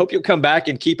talk to you. I hope you'll come back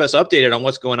and keep us updated on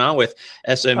what's going on with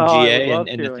SMGA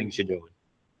and the things you're doing.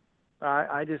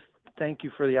 I just thank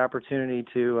you for the opportunity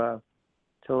to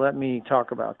let me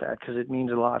talk about that, because it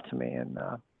means a lot to me. And,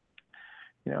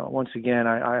 once again,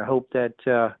 I hope that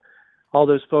all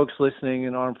those folks listening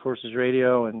in Armed Forces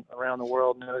Radio and around the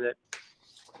world know that,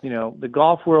 the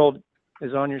golf world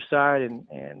is on your side,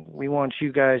 and we want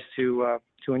you guys to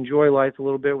enjoy life a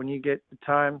little bit when you get the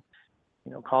time.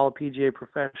 Call a PGA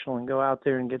professional and go out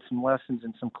there and get some lessons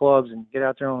and some clubs and get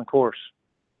out there on the course.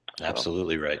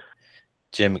 Absolutely right.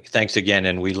 Jim, thanks again,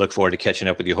 and we look forward to catching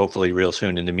up with you hopefully real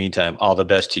soon. In the meantime, all the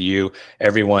best to you,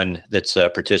 everyone that's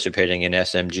participating in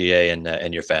SMGA,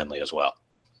 and your family as well.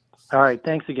 All right.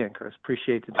 Thanks again, Chris.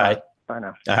 Appreciate the time. All right. Bye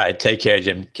now. All right. Take care,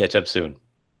 Jim. Catch up soon.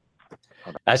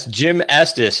 That's Jim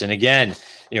Estes. And again,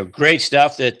 great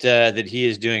stuff that he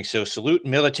is doing. So Salute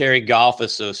Military Golf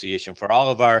Association. For all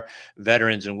of our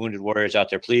veterans and wounded warriors out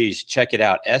there, please check it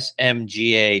out.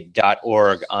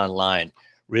 smga.org online.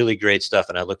 Really great stuff.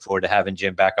 And I look forward to having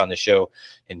Jim back on the show,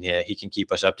 and he can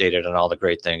keep us updated on all the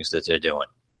great things that they're doing.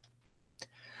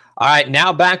 All right.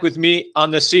 Now back with me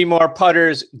on the Seymour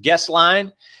Putters guest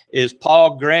line is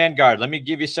Paul Grangaard. Let me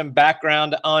give you some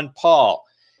background on Paul.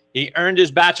 He earned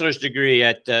his bachelor's degree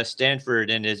at Stanford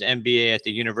and his MBA at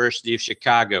the University of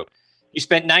Chicago. He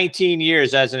spent 19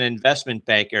 years as an investment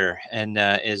banker and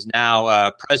is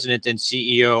now president and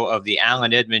CEO of the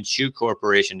Allen Edmonds Shoe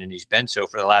Corporation, and he's been so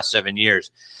for the last 7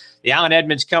 years. The Allen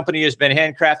Edmonds Company has been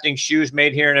handcrafting shoes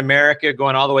made here in America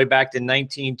going all the way back to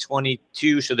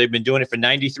 1922, so they've been doing it for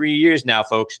 93 years now,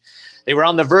 folks. They were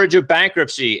on the verge of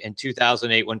bankruptcy in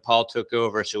 2008 when Paul took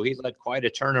over, so he led quite a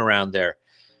turnaround there.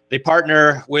 They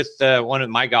partner with one of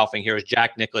my golfing heroes,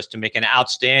 Jack Nicklaus, to make an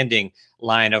outstanding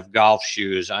line of golf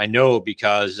shoes. I know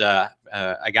because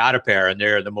I got a pair, and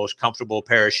they're the most comfortable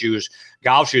pair of shoes,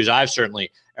 golf shoes I've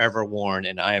certainly ever worn.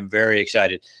 And I am very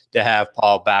excited to have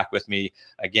Paul back with me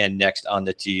again next on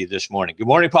the tee this morning. Good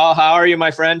morning, Paul. How are you,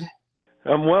 my friend?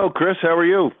 I'm well, Chris. How are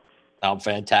you? I'm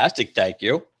fantastic. Thank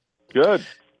you. Good.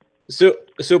 So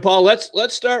Paul,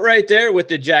 let's start right there with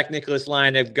the Jack Nicklaus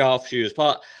line of golf shoes.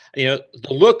 Paul, the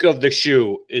look of the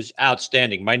shoe is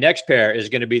outstanding. My next pair is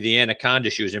going to be the Anaconda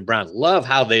shoes in brown. Love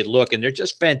how they look, and they're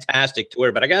just fantastic to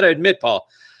wear. But I got to admit, Paul,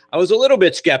 I was a little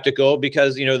bit skeptical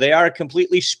because, they are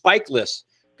completely spikeless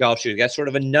golf shoes. Got sort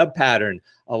of a nub pattern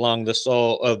along the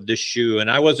sole of the shoe, and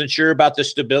I wasn't sure about the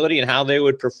stability and how they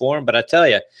would perform. But I tell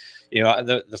you,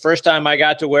 the first time I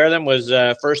got to wear them was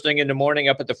first thing in the morning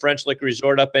up at the French Lick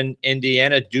Resort up in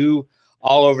Indiana, dew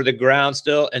all over the ground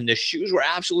still, and the shoes were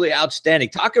absolutely outstanding.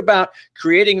 Talk about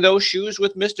creating those shoes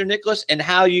with Mr. Nicklaus and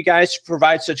how you guys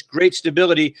provide such great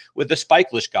stability with the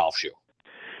spikeless golf shoe.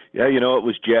 Yeah, it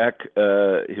was Jack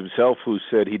himself who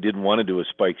said he didn't want to do a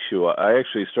spike shoe. I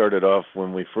actually started off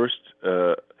when we first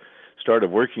started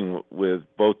working with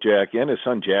both Jack and his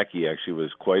son Jackie actually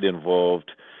was quite involved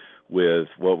with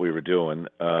what we were doing.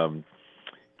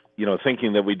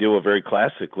 Thinking that we do a very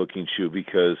classic-looking shoe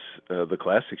because the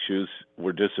classic shoes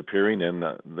were disappearing, and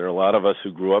there are a lot of us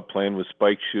who grew up playing with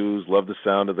spike shoes, love the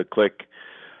sound of the click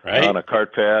on a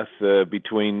cart path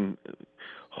between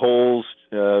holes,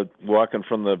 walking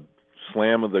from the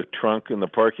slam of the trunk in the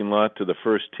parking lot to the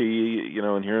first tee,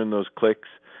 and hearing those clicks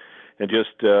and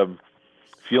just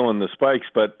feeling the spikes.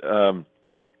 But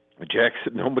Jack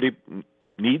said nobody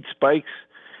needs spikes.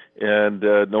 And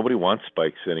nobody wants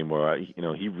spikes anymore.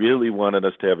 He really wanted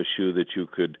us to have a shoe that you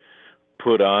could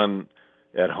put on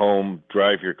at home,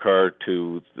 drive your car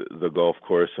to the golf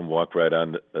course and walk right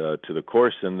on to the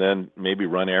course, and then maybe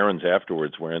run errands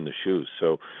afterwards wearing the shoes.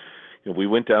 So we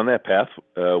went down that path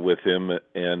with him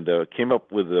and came up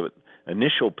with an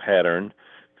initial pattern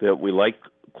that we liked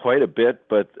quite a bit,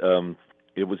 but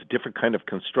it was a different kind of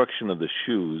construction of the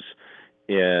shoes.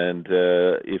 And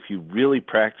if you really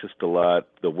practiced a lot,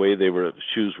 the way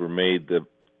shoes were made,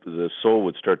 the sole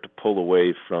would start to pull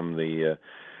away from the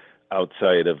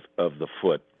outside of the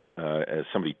foot as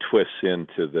somebody twists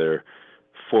into their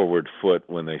forward foot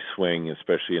when they swing,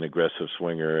 especially an aggressive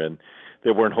swinger, and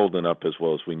they weren't holding up as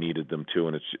well as we needed them to,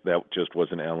 and that just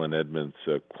wasn't Allen Edmonds'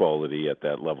 quality at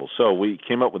that level. So we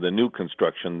came up with a new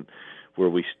construction where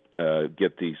we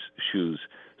get these shoes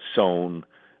sewn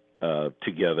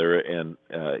together and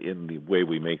in the way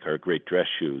we make our great dress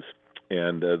shoes.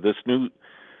 And this new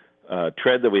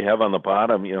tread that we have on the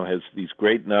bottom, has these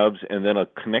great nubs and then a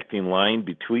connecting line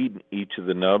between each of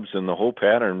the nubs, and the whole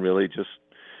pattern really just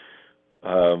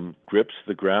grips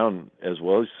the ground as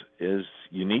well as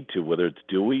you need to, whether it's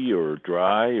dewy or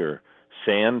dry or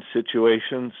sand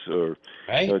situations, or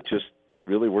it just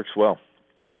really works well.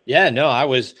 Yeah, no, I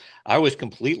was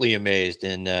completely amazed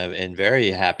and very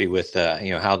happy with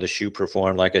how the shoe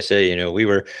performed. Like I say, we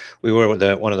were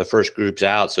one of the first groups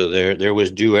out, so there was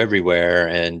dew everywhere,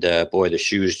 and boy, the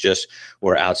shoes just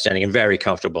were outstanding and very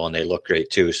comfortable, and they look great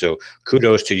too. So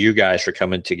kudos to you guys for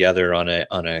coming together on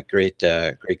a great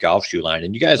golf shoe line.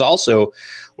 And you guys also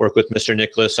work with Mr.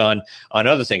 Nicklaus on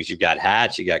other things. You've got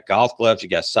hats, you got golf gloves, you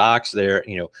got socks. They're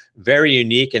very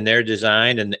unique in their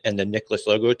design and the Nicklaus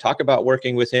logo. Talk about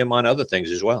working with him on other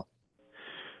things as well.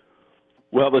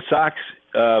 Well, the socks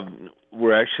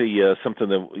were actually something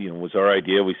that was our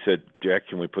idea. We said, Jack,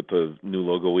 can we put the new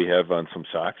logo we have on some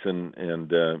socks?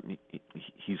 And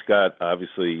he's got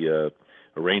obviously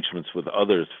arrangements with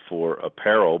others for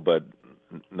apparel, but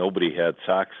nobody had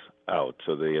socks out.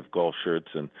 So they have golf shirts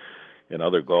and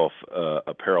other golf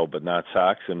apparel, but not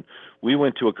socks. And we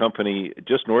went to a company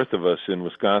just north of us in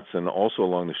Wisconsin, also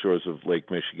along the shores of Lake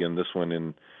Michigan. This one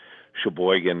in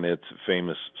Sheboygan. It's a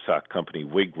famous sock company,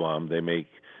 Wigwam. They make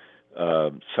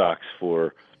socks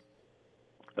for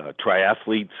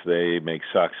triathletes. They make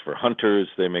socks for hunters.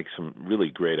 They make some really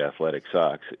great athletic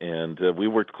socks. And we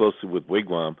worked closely with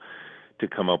Wigwam to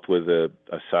come up with a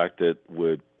sock that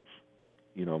would,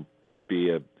 be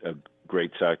a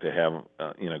great sock to have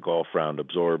in a golf round,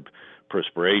 absorb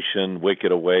perspiration, wick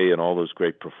it away, and all those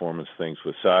great performance things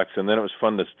with socks. And then it was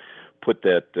fun to put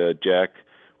that Jack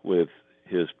with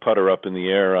his putter up in the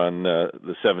air on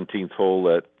the 17th hole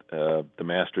at the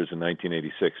Masters in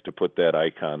 1986 to put that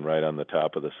icon right on the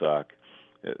top of the sock.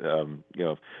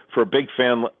 For a big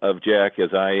fan of Jack,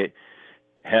 as I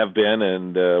have been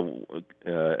and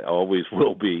always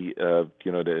will be,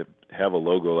 to have a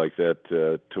logo like that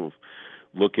to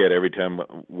look at every time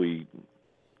we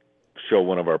show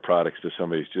one of our products to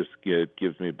somebody, it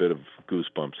gives me a bit of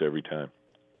goosebumps every time.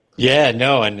 Yeah,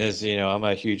 no, and as I'm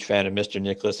a huge fan of Mr.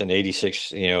 Nicklaus. And 86,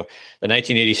 the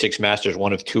 1986 Masters,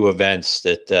 one of two events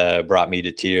that brought me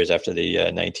to tears after the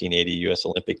 1980 U.S.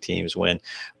 Olympic teams win.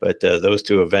 But those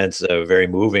two events are very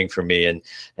moving for me, and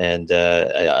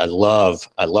I love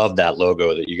that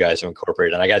logo that you guys have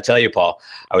incorporated. And I got to tell you, Paul,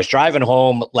 I was driving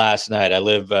home last night. I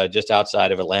live just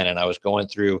outside of Atlanta, and I was going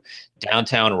through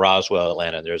downtown Roswell,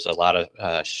 Atlanta. There's a lot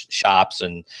of shops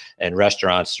and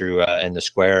restaurants through in the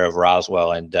square of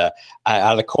Roswell. And out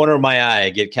of the corner of my eye, I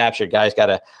get captured. Guy's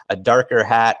got a darker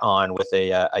hat on with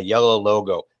a yellow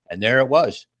logo. And there it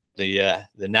was, the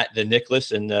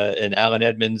Nicklaus and Allen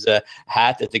Edmonds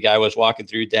hat that the guy was walking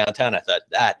through downtown. I thought,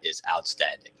 that is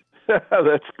outstanding.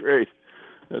 That's great.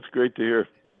 That's great to hear.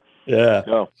 Yeah.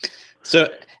 Oh. So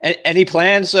any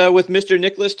plans with Mr.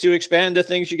 Nicklaus to expand the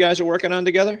things you guys are working on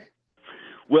together?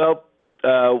 Well,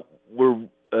 we're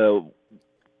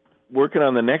working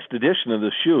on the next edition of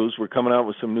the shoes. We're coming out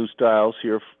with some new styles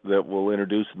here that we'll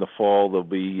introduce in the fall. They'll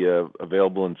be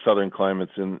available in southern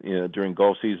climates during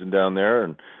golf season down there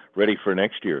and ready for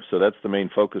next year. So that's the main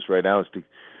focus right now, is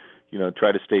to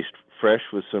try to stay fresh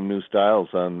with some new styles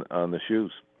on the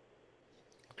shoes.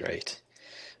 Great.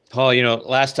 Paul,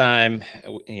 last time,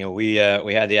 we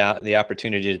had the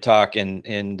opportunity to talk, and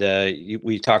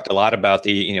we talked a lot about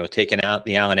the, taking out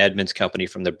the Allen Edmonds company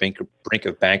from the brink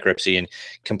of bankruptcy and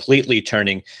completely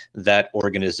turning that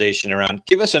organization around.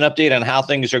 Give us an update on how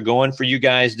things are going for you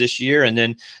guys this year, and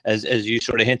then as you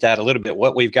sort of hint at a little bit,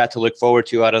 what we've got to look forward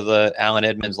to out of the Allen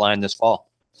Edmonds line this fall.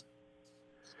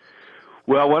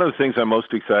 Well, one of the things I'm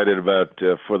most excited about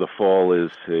for the fall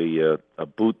is a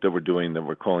boot that we're doing that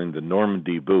we're calling the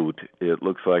Normandy boot. It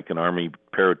looks like an Army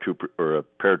paratrooper or a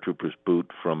paratrooper's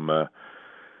boot from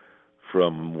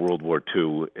World War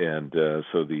II, and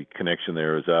so the connection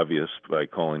there is obvious by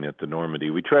calling it the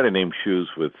Normandy. We try to name shoes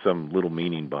with some little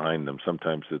meaning behind them.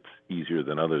 Sometimes it's easier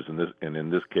than others. And in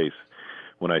this case,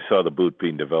 when I saw the boot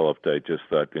being developed, I just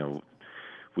thought,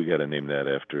 we got to name that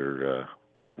after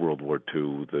World War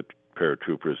II, the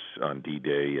paratroopers on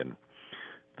D-Day and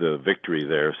the victory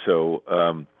there. So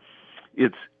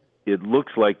it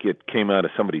looks like it came out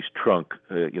of somebody's trunk.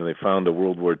 They found a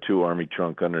World War II Army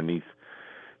trunk underneath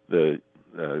the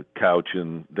couch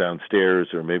and downstairs,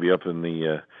 or maybe up in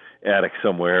the attic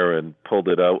somewhere, and pulled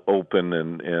it out open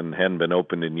and hadn't been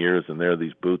opened in years. And there are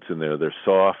these boots in there. They're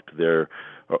soft.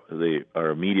 They are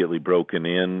immediately broken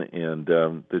in, and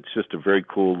it's just a very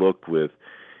cool look with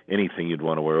anything you'd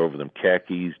want to wear over them.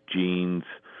 Khakis, jeans.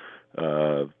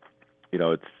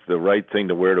 It's the right thing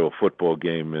to wear to a football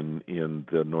game in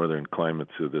the northern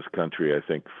climates of this country, I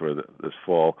think, for this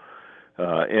fall.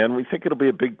 And we think it'll be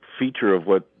a big feature of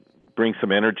what brings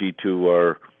some energy to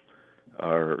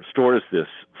our stores this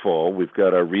fall. We've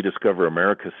got our Rediscover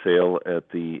America sale at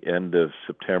the end of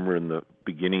September and the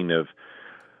beginning of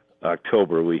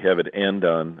October. We have it end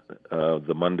on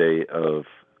the Monday of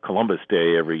Columbus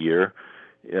Day every year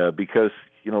because,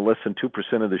 less than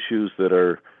 2% of the shoes that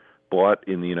are bought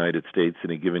in the United States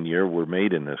in a given year were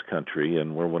made in this country,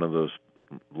 and we're one of those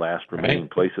last remaining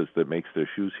places that makes their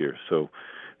shoes here. So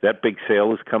that big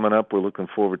sale is coming up. We're looking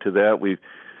forward to that. We've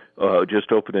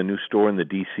just opened a new store in the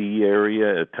D.C.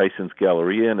 area at Tyson's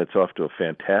Galleria, and it's off to a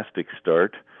fantastic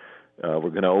start. We're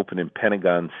going to open in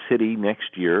Pentagon City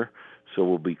next year, so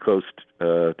we'll be close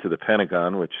to the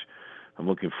Pentagon, which I'm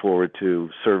looking forward to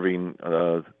serving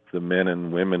the men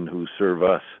and women who serve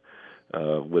us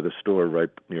with a store right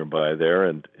nearby there,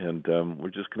 and we're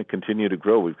just going to continue to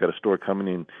grow. We've got a store coming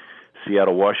in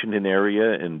Seattle, Washington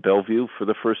area in Bellevue for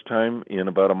the first time in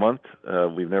about a month.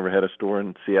 We've never had a store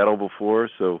in Seattle before,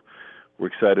 so we're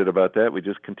excited about that. We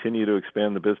just continue to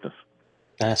expand the business.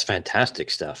 That's fantastic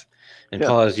stuff. And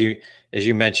Paul, as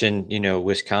you mentioned,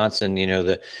 Wisconsin,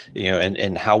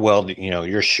 and how well,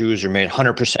 your shoes are made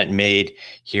 100% made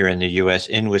here in the U.S.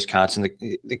 in Wisconsin.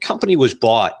 The company was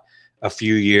bought a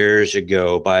few years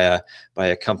ago by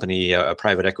a company, a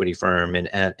private equity firm in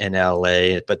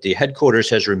LA, but the headquarters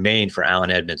has remained for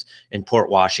Allen Edmonds in Port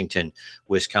Washington,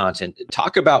 Wisconsin.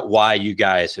 Talk about why you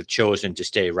guys have chosen to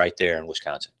stay right there in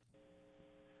Wisconsin.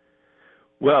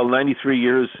 Well, 93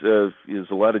 years is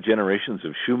a lot of generations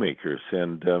of shoemakers,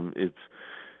 and it's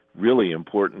really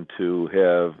important to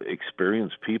have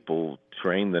experienced people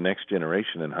train the next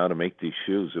generation in how to make these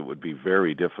shoes. It would be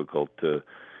very difficult to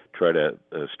try to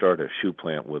start a shoe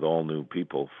plant with all new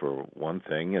people, for one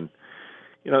thing. And,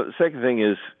 the second thing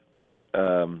is,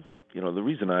 the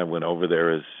reason I went over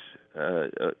there is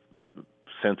a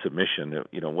sense of mission.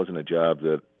 It wasn't a job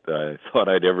that I thought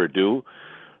I'd ever do.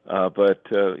 But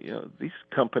these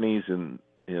companies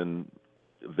in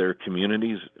their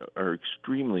communities are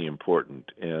extremely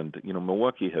important. And,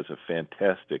 Milwaukee has a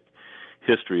fantastic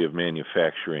history of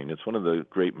manufacturing. It's one of the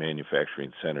great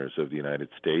manufacturing centers of the United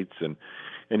States.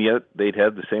 And yet they'd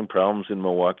had the same problems in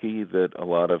Milwaukee that a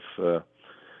lot of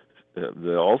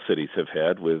all cities have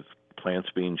had, with plants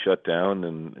being shut down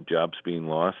and jobs being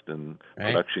lost and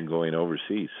production going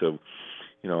overseas. So,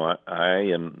 I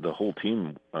and the whole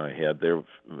team I had there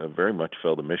very much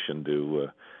felt a mission to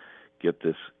get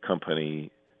this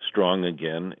company strong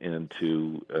again and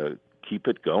to keep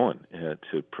it going,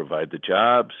 to provide the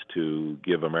jobs, to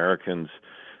give Americans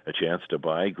a chance to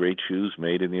buy great shoes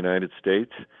made in the United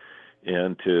States,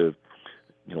 and to,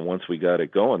 once we got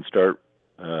it going, start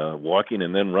walking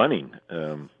and then running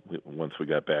once we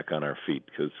got back on our feet,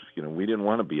 because, we didn't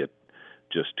want to be at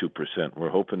just 2%. We're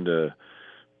hoping to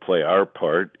play our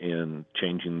part in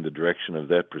changing the direction of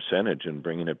that percentage and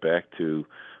bringing it back to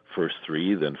first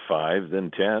 3, then 5,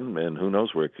 then 10, and who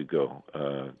knows where it could go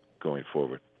going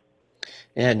forward.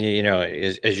 And,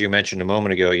 as you mentioned a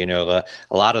moment ago, a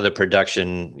lot of the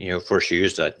production, for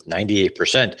shoes,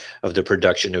 98% of the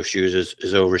production of shoes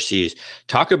is overseas.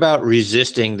 Talk about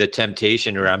resisting the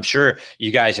temptation, or I'm sure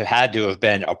you guys have had to have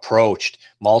been approached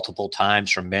multiple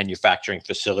times from manufacturing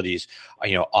facilities,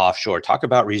 offshore. Talk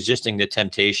about resisting the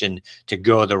temptation to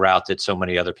go the route that so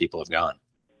many other people have gone.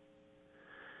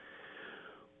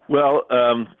 Well,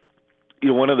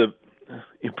 one of the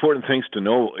important things to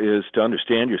know is to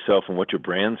understand yourself and what your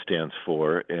brand stands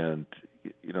for. And,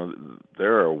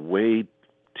 there are way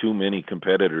too many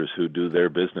competitors who do their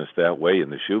business that way in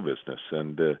the shoe business.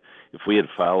 And if we had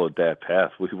followed that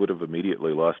path, we would have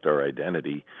immediately lost our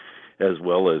identity, as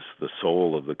well as the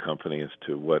soul of the company, as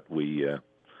to what we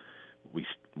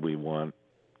want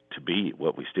to be,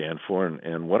 what we stand for,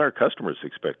 and what our customers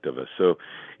expect of us. So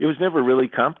it was never really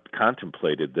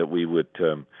contemplated that we would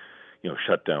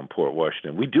shut down Port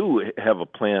Washington. We do have a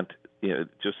plant,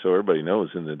 just so everybody knows,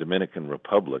 in the Dominican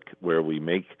Republic, where we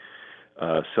make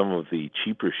some of the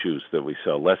cheaper shoes that we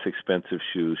sell, less expensive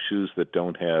shoes that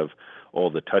don't have all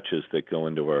the touches that go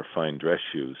into our fine dress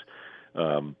shoes.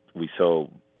 We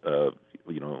sell,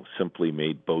 simply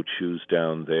made boat shoes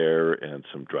down there and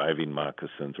some driving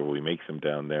moccasins, or we make them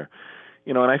down there.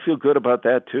 And I feel good about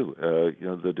that too.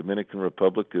 The Dominican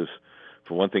Republic is,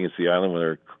 for one thing, it's the island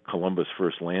where Columbus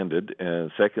first landed,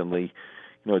 and secondly,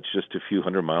 it's just a few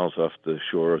hundred miles off the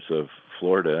shores of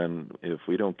Florida, and if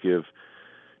we don't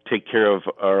take care of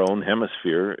our own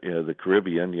hemisphere, the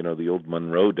Caribbean, the old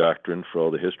Monroe Doctrine for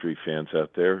all the history fans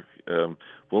out there,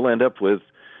 we'll end up with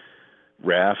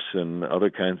rafts and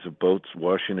other kinds of boats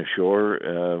washing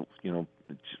ashore,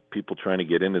 people trying to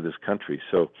get into this country.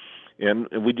 So, and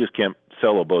we just can't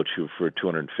sell a boat shoe for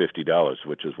 $250,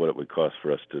 which is what it would cost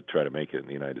for us to try to make it in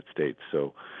the United States.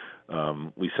 So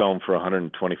we sell them for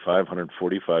 $125,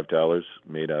 $145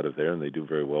 made out of there, and they do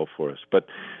very well for us. But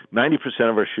 90%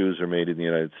 of our shoes are made in the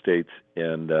United States,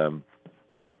 and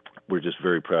we're just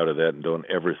very proud of that and don't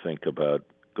ever think about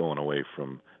going away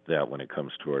from that when it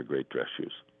comes to our great dress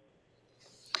shoes.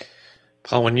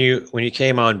 Paul, when you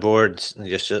came on board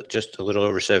just a little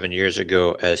over 7 years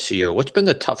ago as CEO, what's been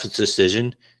the toughest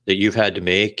decision that you've had to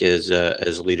make as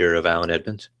leader of Allen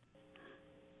Edmonds?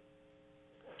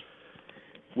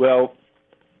 Well,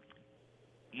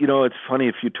 it's funny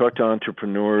if you talk to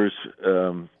entrepreneurs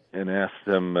and ask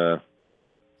them,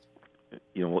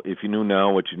 if you knew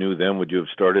now what you knew then, would you have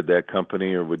started that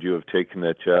company or would you have taken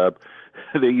that job?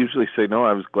 They usually say, no,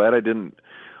 I was glad I didn't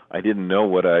know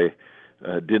what I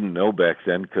didn't know back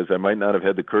then, because I might not have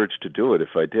had the courage to do it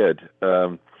if I did.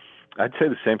 I'd say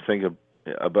the same thing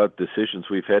about decisions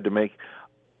we've had to make.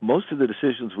 Most of the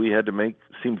decisions we had to make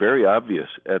seemed very obvious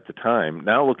at the time.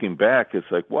 Now looking back, it's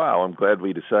like, wow, I'm glad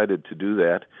we decided to do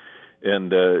that and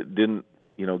didn't,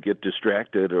 get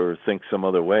distracted or think some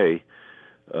other way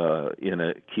in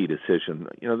a key decision.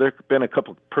 There have been a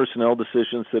couple of personnel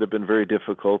decisions that have been very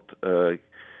difficult.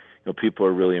 People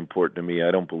are really important to me. I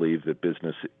don't believe that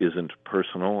business isn't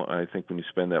personal. I think when you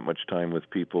spend that much time with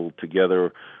people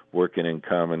together, working in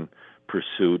common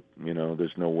pursuit,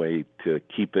 there's no way to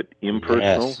keep it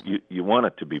impersonal. Yes. You want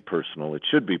it to be personal. It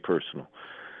should be personal.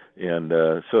 And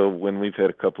so when we've had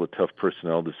a couple of tough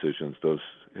personnel decisions, those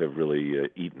have really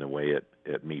eaten away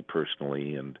at me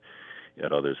personally and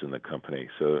at others in the company.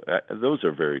 So those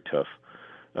are very tough.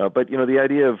 But, the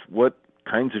idea of what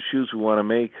kinds of shoes we want to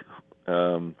make,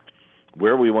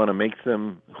 where we want to make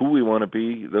them, who we want to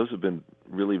be, those have been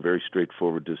really very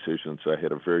straightforward decisions. I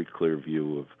had a very clear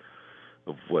view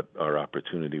of what our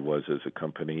opportunity was as a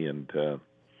company and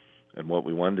what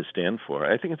we wanted to stand for.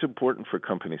 I think it's important for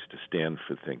companies to stand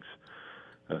for things.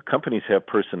 Companies have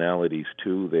personalities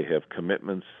too. They have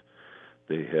commitments.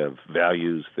 They have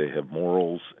values. They have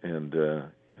morals, and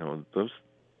those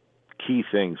key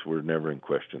things were never in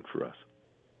question for us.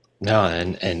 No,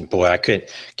 and boy, I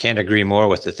can't agree more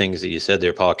with the things that you said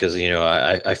there, Paul, because,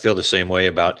 I feel the same way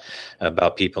about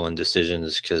people and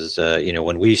decisions, because,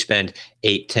 when we spend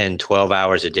 8, 10, 12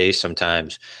 hours a day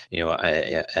sometimes,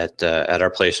 at our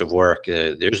place of work,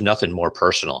 there's nothing more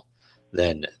personal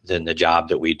than the job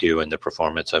that we do and the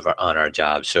performance on our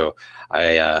job. So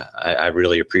I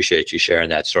really appreciate you sharing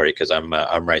that story, because I'm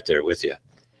right there with you.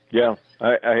 Yeah.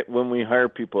 I when we hire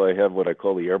people, I have what I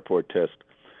call the airport test.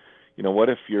 What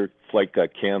if your flight got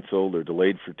canceled or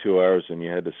delayed for 2 hours and you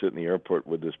had to sit in the airport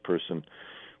with this person?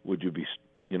 Would you be,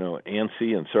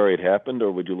 antsy and sorry it happened,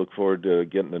 or would you look forward to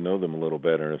getting to know them a little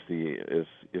better? If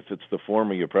it's the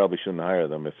former, you probably shouldn't hire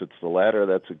them. If it's the latter,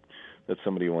 that's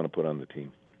somebody you want to put on the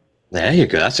team. There you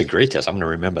go. That's a great test. I'm going to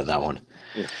remember that one.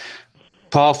 Yeah.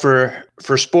 Paul, for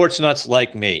sports nuts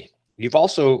like me, you've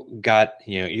also got,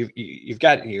 you've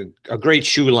got a great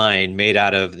shoe line made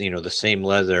out of, the same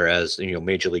leather as,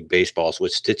 Major League Baseball's,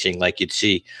 with stitching like you'd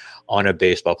see on a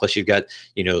baseball. Plus you've got,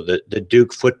 the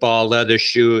Duke football leather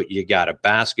shoe. You got a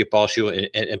basketball shoe.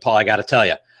 And Paul, I got to tell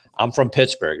you, I'm from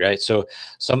Pittsburgh, right? So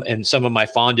some of my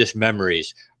fondest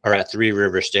memories are at Three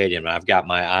River Stadium. And I've got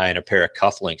my eye on a pair of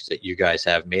cufflinks that you guys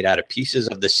have made out of pieces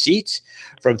of the seats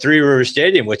from Three River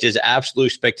Stadium, which is absolutely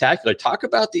spectacular. Talk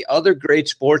about the other great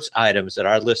sports items that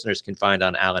our listeners can find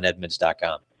on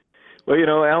AllenEdmonds.com.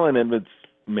 Well, Allen Edmonds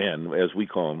men, as we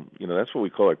call them, that's what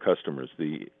we call our customers,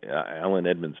 the Allen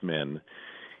Edmonds men.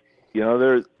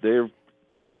 They're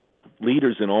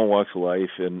leaders in all walks of life,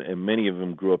 and many of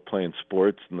them grew up playing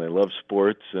sports, and they love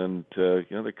sports, and they're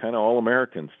kind of all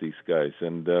Americans, these guys,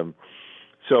 and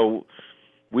so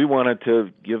we wanted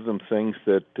to give them things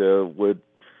that would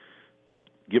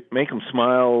make them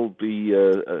smile, be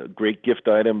a great gift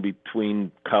item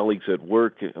between colleagues at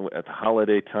work at the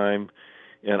holiday time,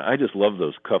 And I just love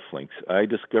those cufflinks. I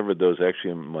discovered those actually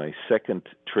in my second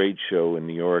trade show in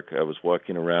New York. I was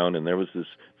walking around, and there was this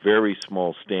very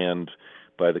small stand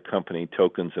by the company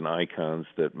Tokens and Icons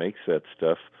that makes that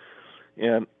stuff.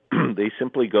 And they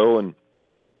simply go and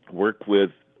work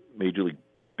with Major League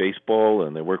Baseball,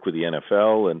 and they work with the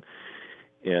NFL, and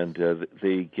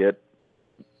they get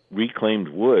reclaimed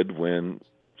wood when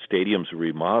stadiums are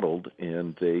remodeled,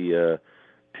 and they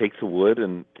take the wood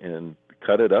and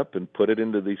cut it up and put it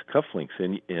into these cufflinks.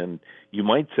 And you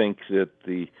might think that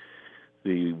the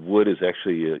wood is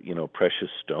actually a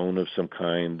precious stone of some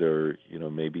kind, or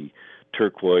maybe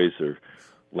turquoise or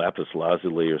lapis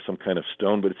lazuli or some kind of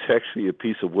stone, but it's actually a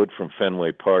piece of wood from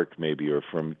Fenway Park, maybe, or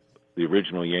from the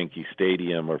original Yankee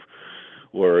Stadium,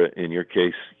 or in your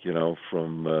case,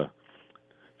 from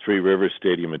Three Rivers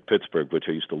Stadium in Pittsburgh, which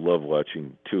I used to love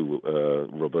watching too.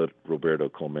 Roberto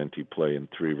Clemente play in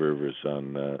Three Rivers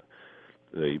on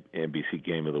the NBC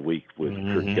Game of the Week with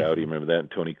Kurt Gowdy. Remember that?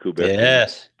 And Tony Kubek.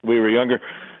 Yes. We were younger.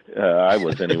 I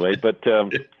was anyway. But,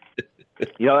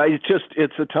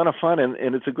 it's a ton of fun,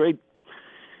 and it's a great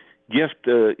gift.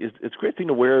 It's a great thing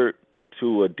to wear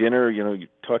to a dinner. You're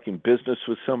talking business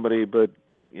with somebody, but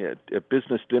at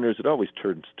business dinners, it always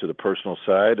turns to the personal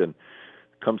side, and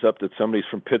comes up that somebody's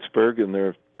from Pittsburgh and they're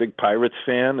a big Pirates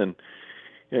fan, and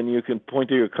you can point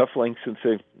to your cufflinks and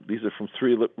say, these are from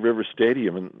Three Rivers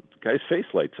Stadium, and the guy's face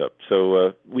lights up.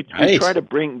 So we try to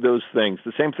bring those things.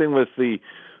 The same thing with the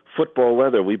football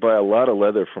leather. We buy a lot of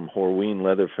leather from Horween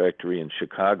Leather Factory in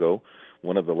Chicago,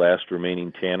 one of the last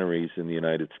remaining tanneries in the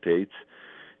United States.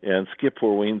 And Skip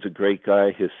Horween's a great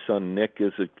guy. His son Nick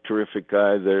is a terrific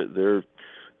guy. They're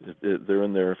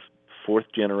in their fourth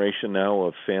generation now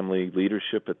of family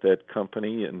leadership at that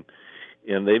company, and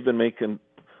they've been making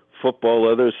football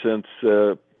leather since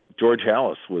George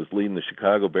Halas was leading the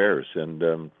Chicago Bears, and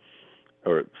they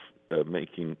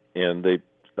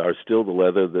are still the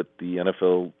leather that the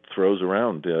NFL throws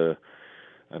around. I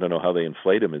don't know how they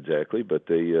inflate them exactly, but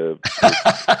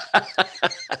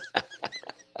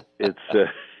it's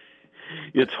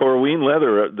Horween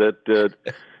leather that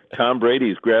Tom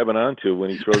Brady's grabbing onto when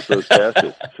he throws those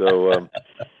passes. So,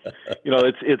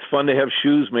 it's fun to have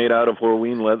shoes made out of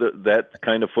Horween leather, that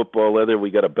kind of football leather.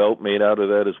 We got a belt made out of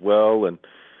that as well. And,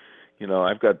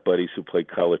 I've got buddies who play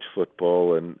college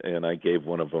football, and I gave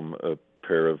one of them a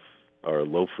pair of our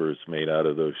loafers made out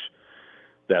of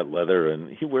that leather,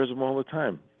 and he wears them all the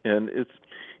time. And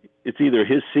it's either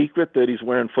his secret that he's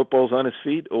wearing footballs on his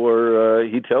feet, or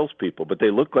he tells people. But they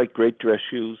look like great dress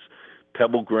shoes.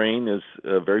 Pebble grain is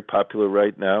very popular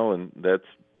right now, and that's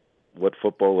what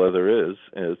football leather is.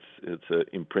 It's a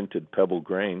imprinted pebble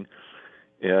grain,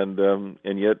 and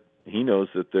yet he knows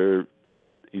that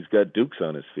he's got Dukes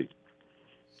on his feet.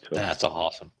 So, that's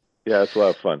awesome. Yeah, it's a lot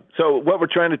of fun. So what we're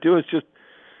trying to do is just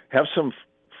have some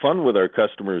fun with our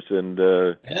customers, and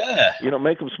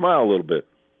make them smile a little bit.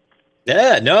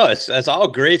 Yeah, no, it's all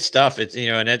great stuff. It's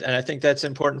and I think that's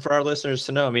important for our listeners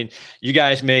to know. I mean, you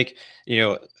guys make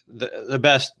the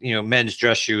best men's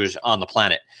dress shoes on the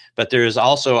planet, but there's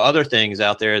also other things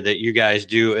out there that you guys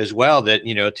do as well that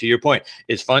to your point,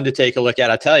 it's fun to take a look at.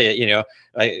 I tell you,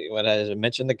 when I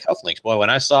mentioned the cufflinks, boy,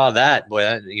 when I saw that,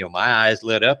 boy, my eyes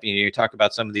lit up. You talk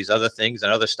about some of these other things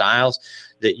and other styles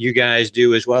that you guys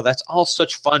do as well. That's all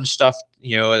such fun stuff,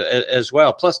 as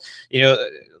well. Plus,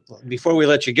 before we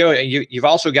let you go, you've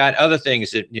also got other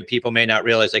things that people may not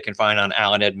realize they can find on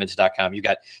AlanEdmonds.com. You've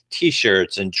got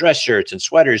T-shirts and dress shirts and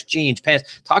sweaters, jeans,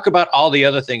 pants. Talk about all the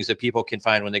other things that people can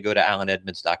find when they go to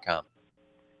AlanEdmonds.com.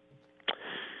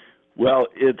 Well,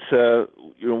 it's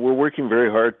we're working very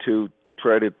hard to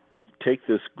try to take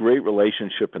this great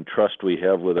relationship and trust we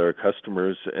have with our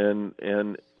customers and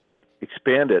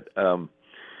expand it.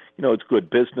 It's good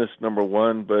business, number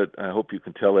one, but I hope you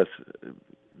can tell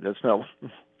that's not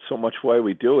so much why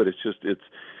we do it. It's just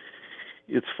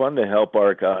it's fun to help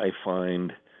our guy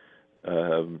find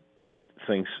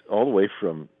things all the way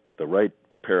from the right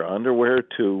pair of underwear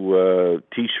to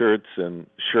T-shirts and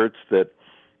shirts that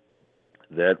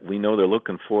we know they're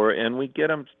looking for, and we get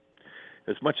them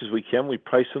as much as we can. We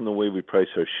price them the way we price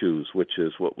our shoes, which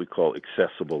is what we call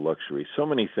accessible luxury. So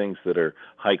many things that are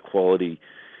high quality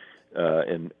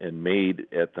and made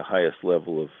at the highest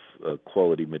level of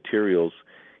quality materials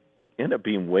end up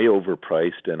being way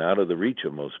overpriced and out of the reach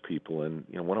of most people. And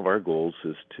one of our goals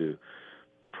is to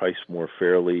price more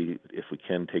fairly, if we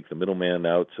can take the middleman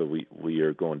out, so we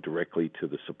are going directly to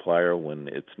the supplier when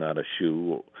it's not a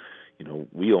shoe.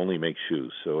 We only make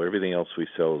shoes, so everything else we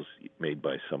sell is made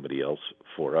by somebody else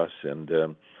for us. And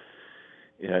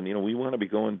we want to be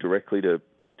going directly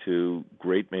to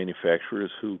great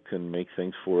manufacturers who can make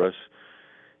things for us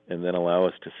and then allow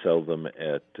us to sell them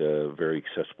at very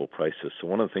accessible prices. So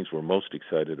one of the things we're most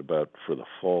excited about for the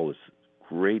fall is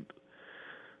great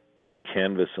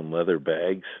canvas and leather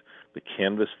bags. The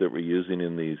canvas that we're using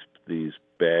in these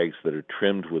bags that are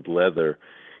trimmed with leather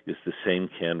is the same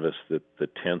canvas that the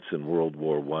tents in World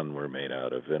War I were made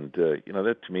out of. And,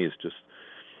 that to me is just,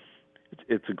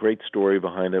 it's a great story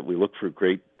behind it. We look for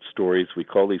great stories. We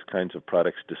call these kinds of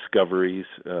products discoveries.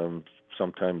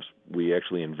 Sometimes we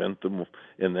actually invent them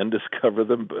and then discover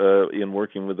them in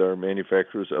working with our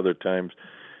manufacturers. Other times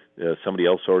somebody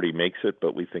else already makes it,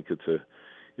 but we think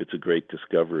it's a great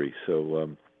discovery. So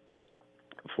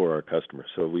for our customers.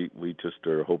 So we just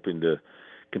are hoping to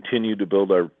continue to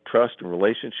build our trust and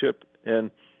relationship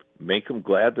and make them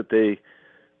glad that they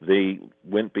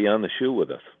went beyond the shoe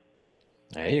with us.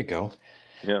 There you go.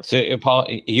 Yeah. So, Paul,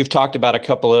 you've talked about a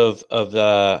couple of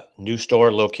the new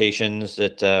store locations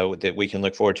that we can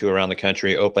look forward to around the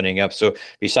country opening up. So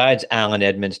besides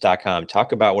AlanEdmonds.com,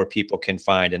 talk about where people can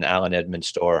find an Alan Edmonds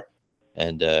store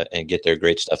and get their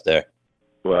great stuff there.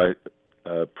 Well, I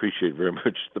appreciate very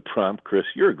much the prompt, Chris.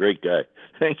 You're a great guy.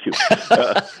 Thank you.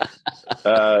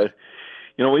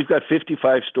 We've got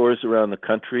 55 stores around the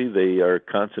country. They are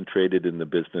concentrated in the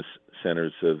business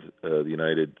centers of the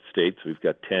United States. We've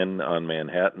got 10 on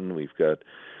Manhattan. We've got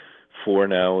 4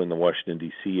 now in the Washington,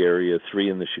 D.C. area, 3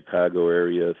 in the Chicago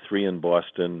area, 3 in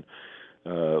Boston.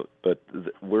 But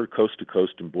we're coast to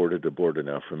coast and border to border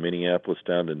now, from Minneapolis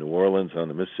down to New Orleans on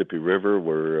the Mississippi River,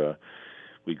 where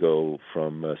we go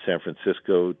from San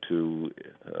Francisco to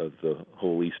the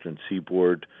whole eastern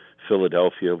seaboard.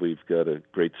 Philadelphia, we've got a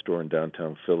great store in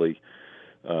downtown Philly.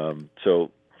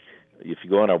 So if you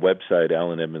go on our website,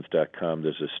 AlanEdmonds.com,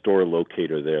 there's a store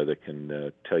locator there that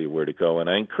can tell you where to go. And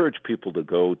I encourage people to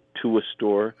go to a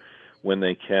store when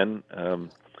they can.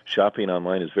 Shopping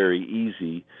online is very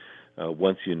easy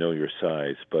once you know your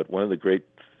size. But one of the great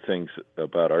things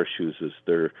about our shoes is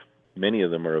many of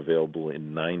them are available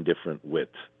in 9 different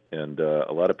widths. And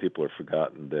a lot of people have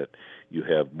forgotten that you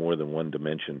have more than one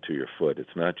dimension to your foot.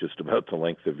 It's not just about the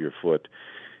length of your foot.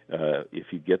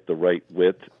 If you get the right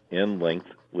width and length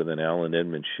with an Alan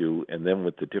Edmonds shoe, and then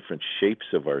with the different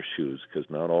shapes of our shoes, because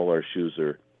not all our shoes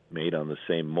are made on the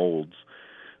same molds.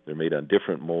 They're made on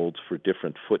different molds for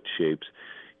different foot shapes.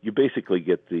 You basically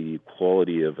get the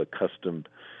quality of a custom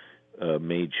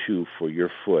made shoe for your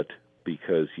foot,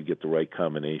 because you get the right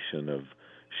combination of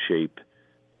shape,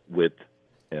 width,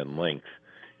 and length.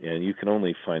 And you can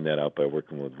only find that out by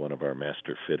working with one of our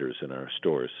master fitters in our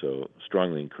stores. So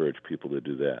strongly encourage people to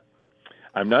do that.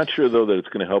 I'm not sure, though, that it's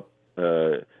going to help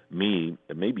me,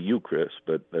 and maybe you, Chris,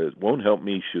 but it won't help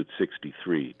me shoot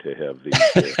 63 to have these.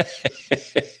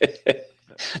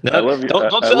 No,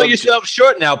 don't sell yourself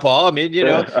short now, Paul. I mean,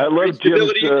 I love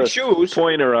Jim's shoes.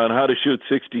 Pointer on how to shoot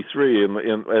 63. And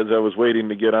as I was waiting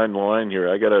to get on the line here,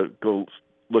 I got to go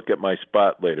look at my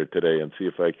spot later today and see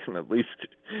if I can at least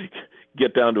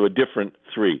get down to a different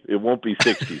 3. It won't be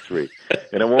 63,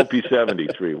 and it won't be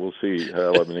 73. We'll see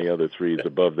how many other 3s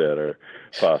above that are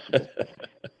possible.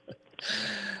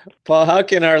 Paul, how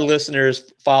can our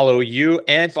listeners follow you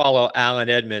and follow Alan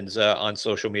Edmonds on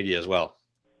social media as well?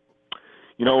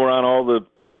 We're on all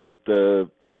the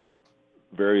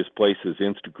various places,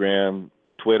 Instagram,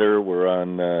 Twitter. We're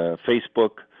on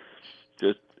Facebook,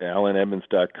 just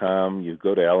AlanEdmonds.com. You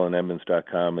go to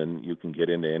AlanEdmonds.com and you can get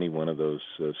into any one of those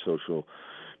social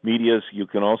medias. You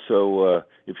can also,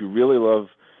 if you really love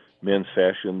men's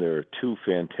fashion, there are 2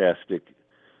 fantastic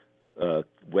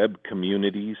web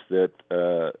communities that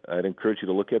I'd encourage you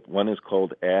to look at. One is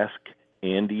called Ask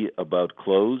Andy About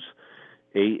Clothes,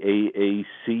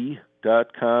 AAAC.com.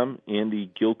 Andy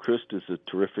Gilchrist is a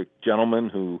terrific gentleman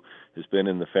who has been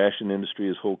in the fashion industry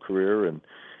his whole career, and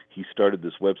he started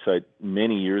this website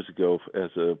many years ago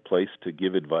as a place to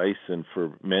give advice and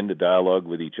for men to dialogue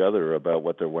with each other about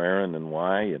what they're wearing and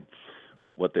why and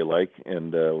what they like.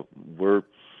 And we're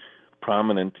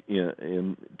prominent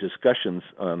in discussions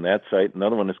on that site.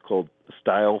 Another one is called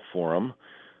Style Forum,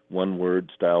 one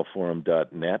word,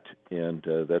 styleforum.net, and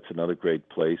that's another great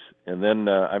place. And then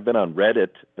I've been on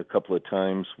Reddit a couple of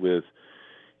times with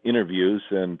interviews,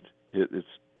 and it's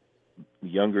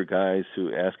younger guys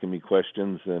who asking me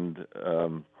questions, and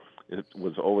it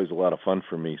was always a lot of fun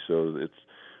for me. So it's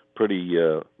pretty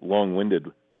long-winded.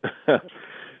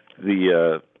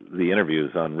 The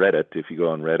interviews on Reddit. If you go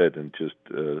on Reddit and just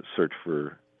search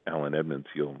for Alan Edmonds,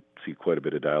 you'll see quite a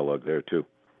bit of dialogue there too.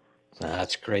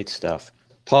 That's great stuff.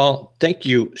 Paul, thank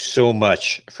you so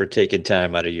much for taking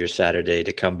time out of your Saturday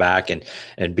to come back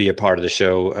and be a part of the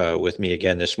show with me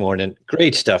again this morning.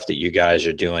 Great stuff that you guys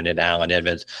are doing at Allen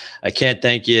Edmonds. I can't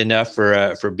thank you enough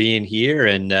for being here,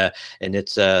 and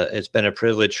it's been a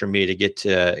privilege for me to get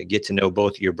to know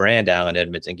both your brand, Allen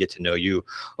Edmonds, and get to know you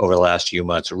over the last few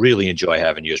months. Really enjoy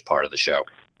having you as part of the show.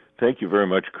 Thank you very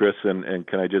much, Chris. And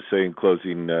can I just say in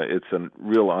closing, it's a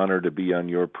real honor to be on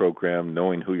your program,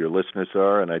 knowing who your listeners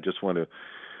are, and I just want to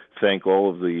thank all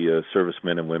of the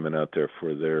servicemen and women out there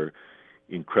for their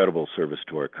incredible service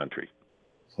to our country.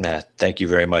 Thank you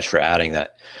very much for adding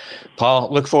that.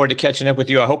 Paul, look forward to catching up with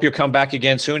you. I hope you'll come back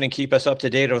again soon and keep us up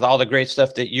to date with all the great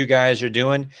stuff that you guys are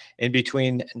doing in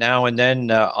between now and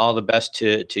then. All the best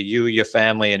to you, your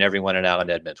family, and everyone at Allen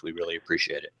Edmonds. We really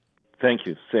appreciate it. Thank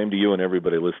you. Same to you and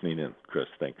everybody listening in, Chris.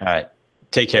 Thanks. All right.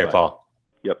 Take care, Bye. Paul.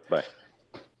 Yep. Bye.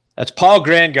 That's Paul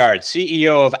Grangaard,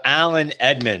 CEO of Allen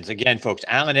Edmonds. Again, folks,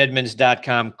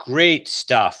 AllenEdmonds.com. Great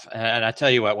stuff. And I tell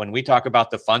you what, when we talk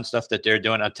about the fun stuff that they're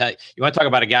doing, I'll tell you, you want to talk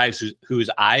about a guy whose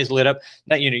eyes lit up.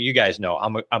 Now, you guys know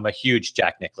I'm a huge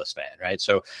Jack Nicklaus fan, right?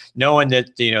 So knowing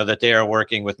that, that they are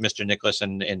working with Mr. Nicklaus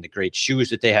and the great shoes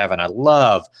that they have, and I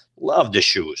love the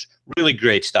shoes. Really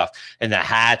great stuff. And the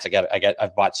hats,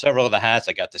 I've bought several of the hats.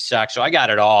 I got the socks. So I got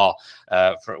it all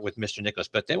with Mr. Nicklaus.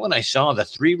 But then when I saw the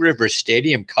Three Rivers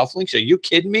Stadium cufflinks, are you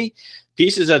kidding me?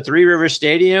 Pieces of Three Rivers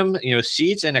Stadium,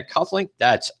 seats and a cufflink,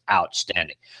 that's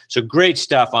outstanding. So great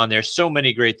stuff on there. So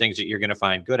many great things that you're going to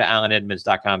find. Go to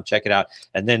AllenEdmonds.com, check it out.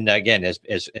 And then again, as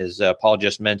Paul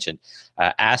just mentioned,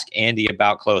 ask Andy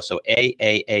about clothes. So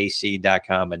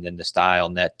AAAC.com and then the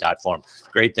StyleNet.form.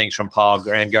 Great things from Paul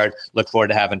Grangaard. Look forward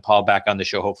to having Paul back on the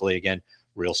show, hopefully again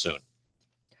real soon.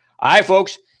 All right,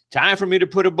 folks. Time for me to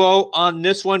put a bow on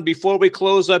this one. Before we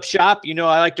close up shop, I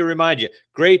like to remind you,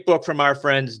 great book from our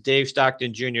friends Dave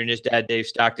Stockton Jr. and his dad, Dave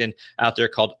Stockton, out there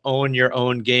called Own Your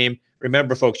Own Game.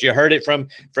 Remember, folks, you heard it from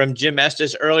Jim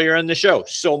Estes earlier in the show.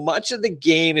 So much of the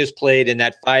game is played in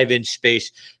that 5-inch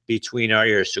space between our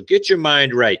ears. So get your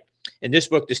mind right. In this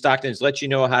book, the Stocktons let you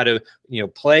know how to,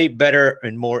 play better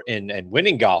and more and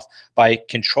winning golf by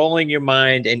controlling your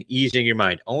mind and easing your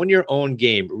mind. Own Your Own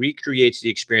Game recreates the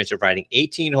experience of riding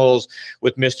 18 holes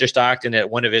with Mr. Stockton at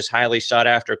one of his highly sought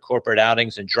after corporate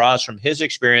outings and draws from his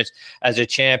experience as a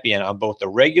champion on both the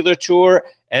regular tour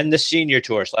and the senior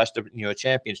tour / the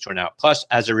Champions Tour now, plus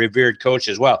as a revered coach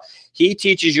as well. He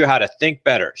teaches you how to think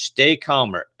better, stay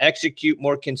calmer, execute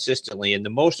more consistently, and the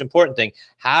most important thing,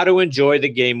 how to enjoy the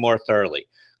game more thoroughly.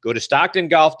 Go to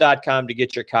StocktonGolf.com to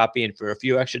get your copy, and for a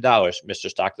few extra dollars, Mr.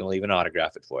 Stockton will even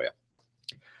autograph it for you.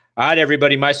 All right,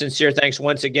 everybody, my sincere thanks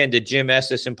once again to Jim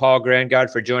Estes and Paul Grangaard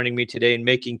for joining me today and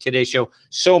making today's show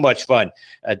so much fun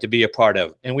to be a part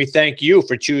of. And we thank you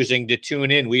for choosing to tune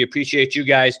in. We appreciate you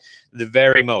guys the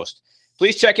very most.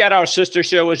 Please check out our sister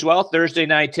show as well,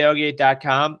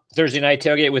 ThursdayNightTailgate.com. Thursday Night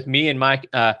Tailgate with me and my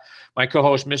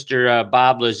co-host, Mr.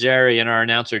 Bob Lazzari, and our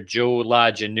announcer, Joe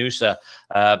LaGenusa.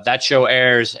 That show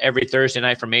airs every Thursday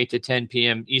night from 8 to 10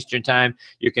 p.m. Eastern Time.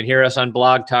 You can hear us on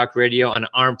Blog Talk Radio, on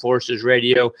Armed Forces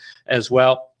Radio as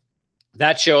well.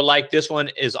 That show, like this one,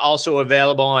 is also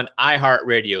available on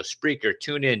iHeartRadio, Spreaker,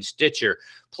 TuneIn, Stitcher,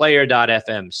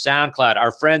 Player.fm, SoundCloud,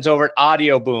 our friends over at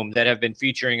Audio Boom that have been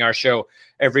featuring our show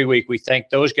every week. We thank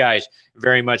those guys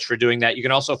very much for doing that. You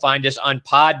can also find us on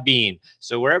Podbean.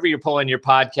 So wherever you're pulling your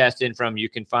podcast in from, you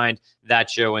can find that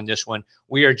show and this one.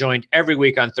 We are joined every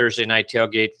week on Thursday Night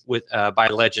Tailgate by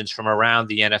legends from around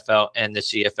the NFL and the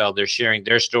CFL. They're sharing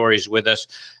their stories with us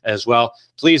as well.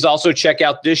 Please also check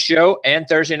out this show and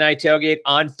Thursday Night Tailgate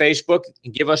on Facebook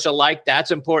and give us a like.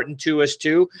 That's important to us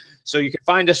too. So you can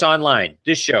find us online,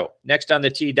 this show,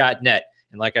 nextonthet.net.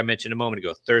 And like I mentioned a moment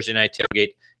ago,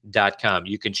 ThursdayNightTailgate.com.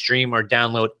 You can stream or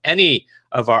download any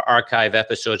of our archive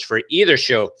episodes for either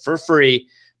show for free,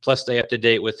 plus stay up to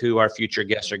date with who our future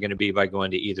guests are going to be by going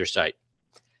to either site.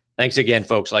 Thanks again,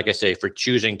 folks, like I say, for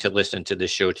choosing to listen to this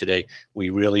show today.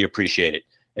 We really appreciate it.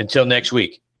 Until next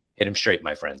week, hit 'em straight,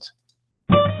 my friends.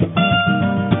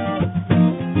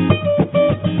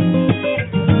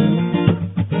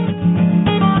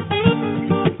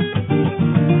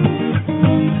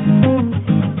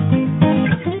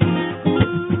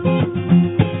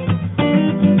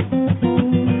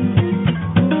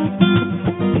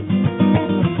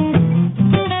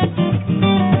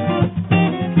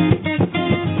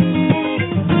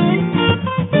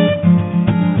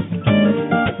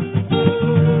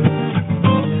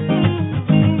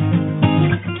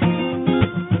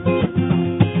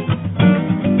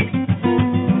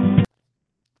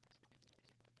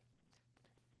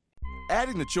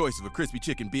 Adding the choice of a crispy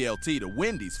chicken BLT to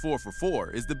Wendy's 4 for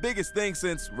 $4 is the biggest thing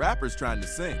since rappers trying to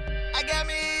sing. I got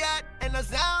me a yacht and I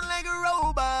sound like a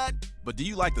robot. But do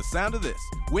you like the sound of this?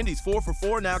 Wendy's 4 for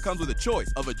 $4 now comes with a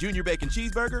choice of a junior bacon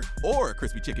cheeseburger or a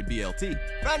crispy chicken BLT.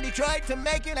 From Detroit to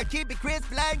Macon, I keep it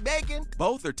crisp like bacon.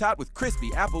 Both are topped with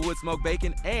crispy applewood smoked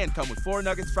bacon and come with 4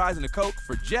 nuggets, fries, and a Coke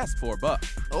for just $4.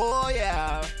 Oh,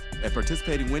 yeah. At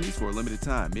participating Wendy's for a limited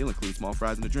time. Meal includes small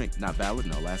fries and a drink. Not valid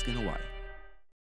in Alaska and Hawaii.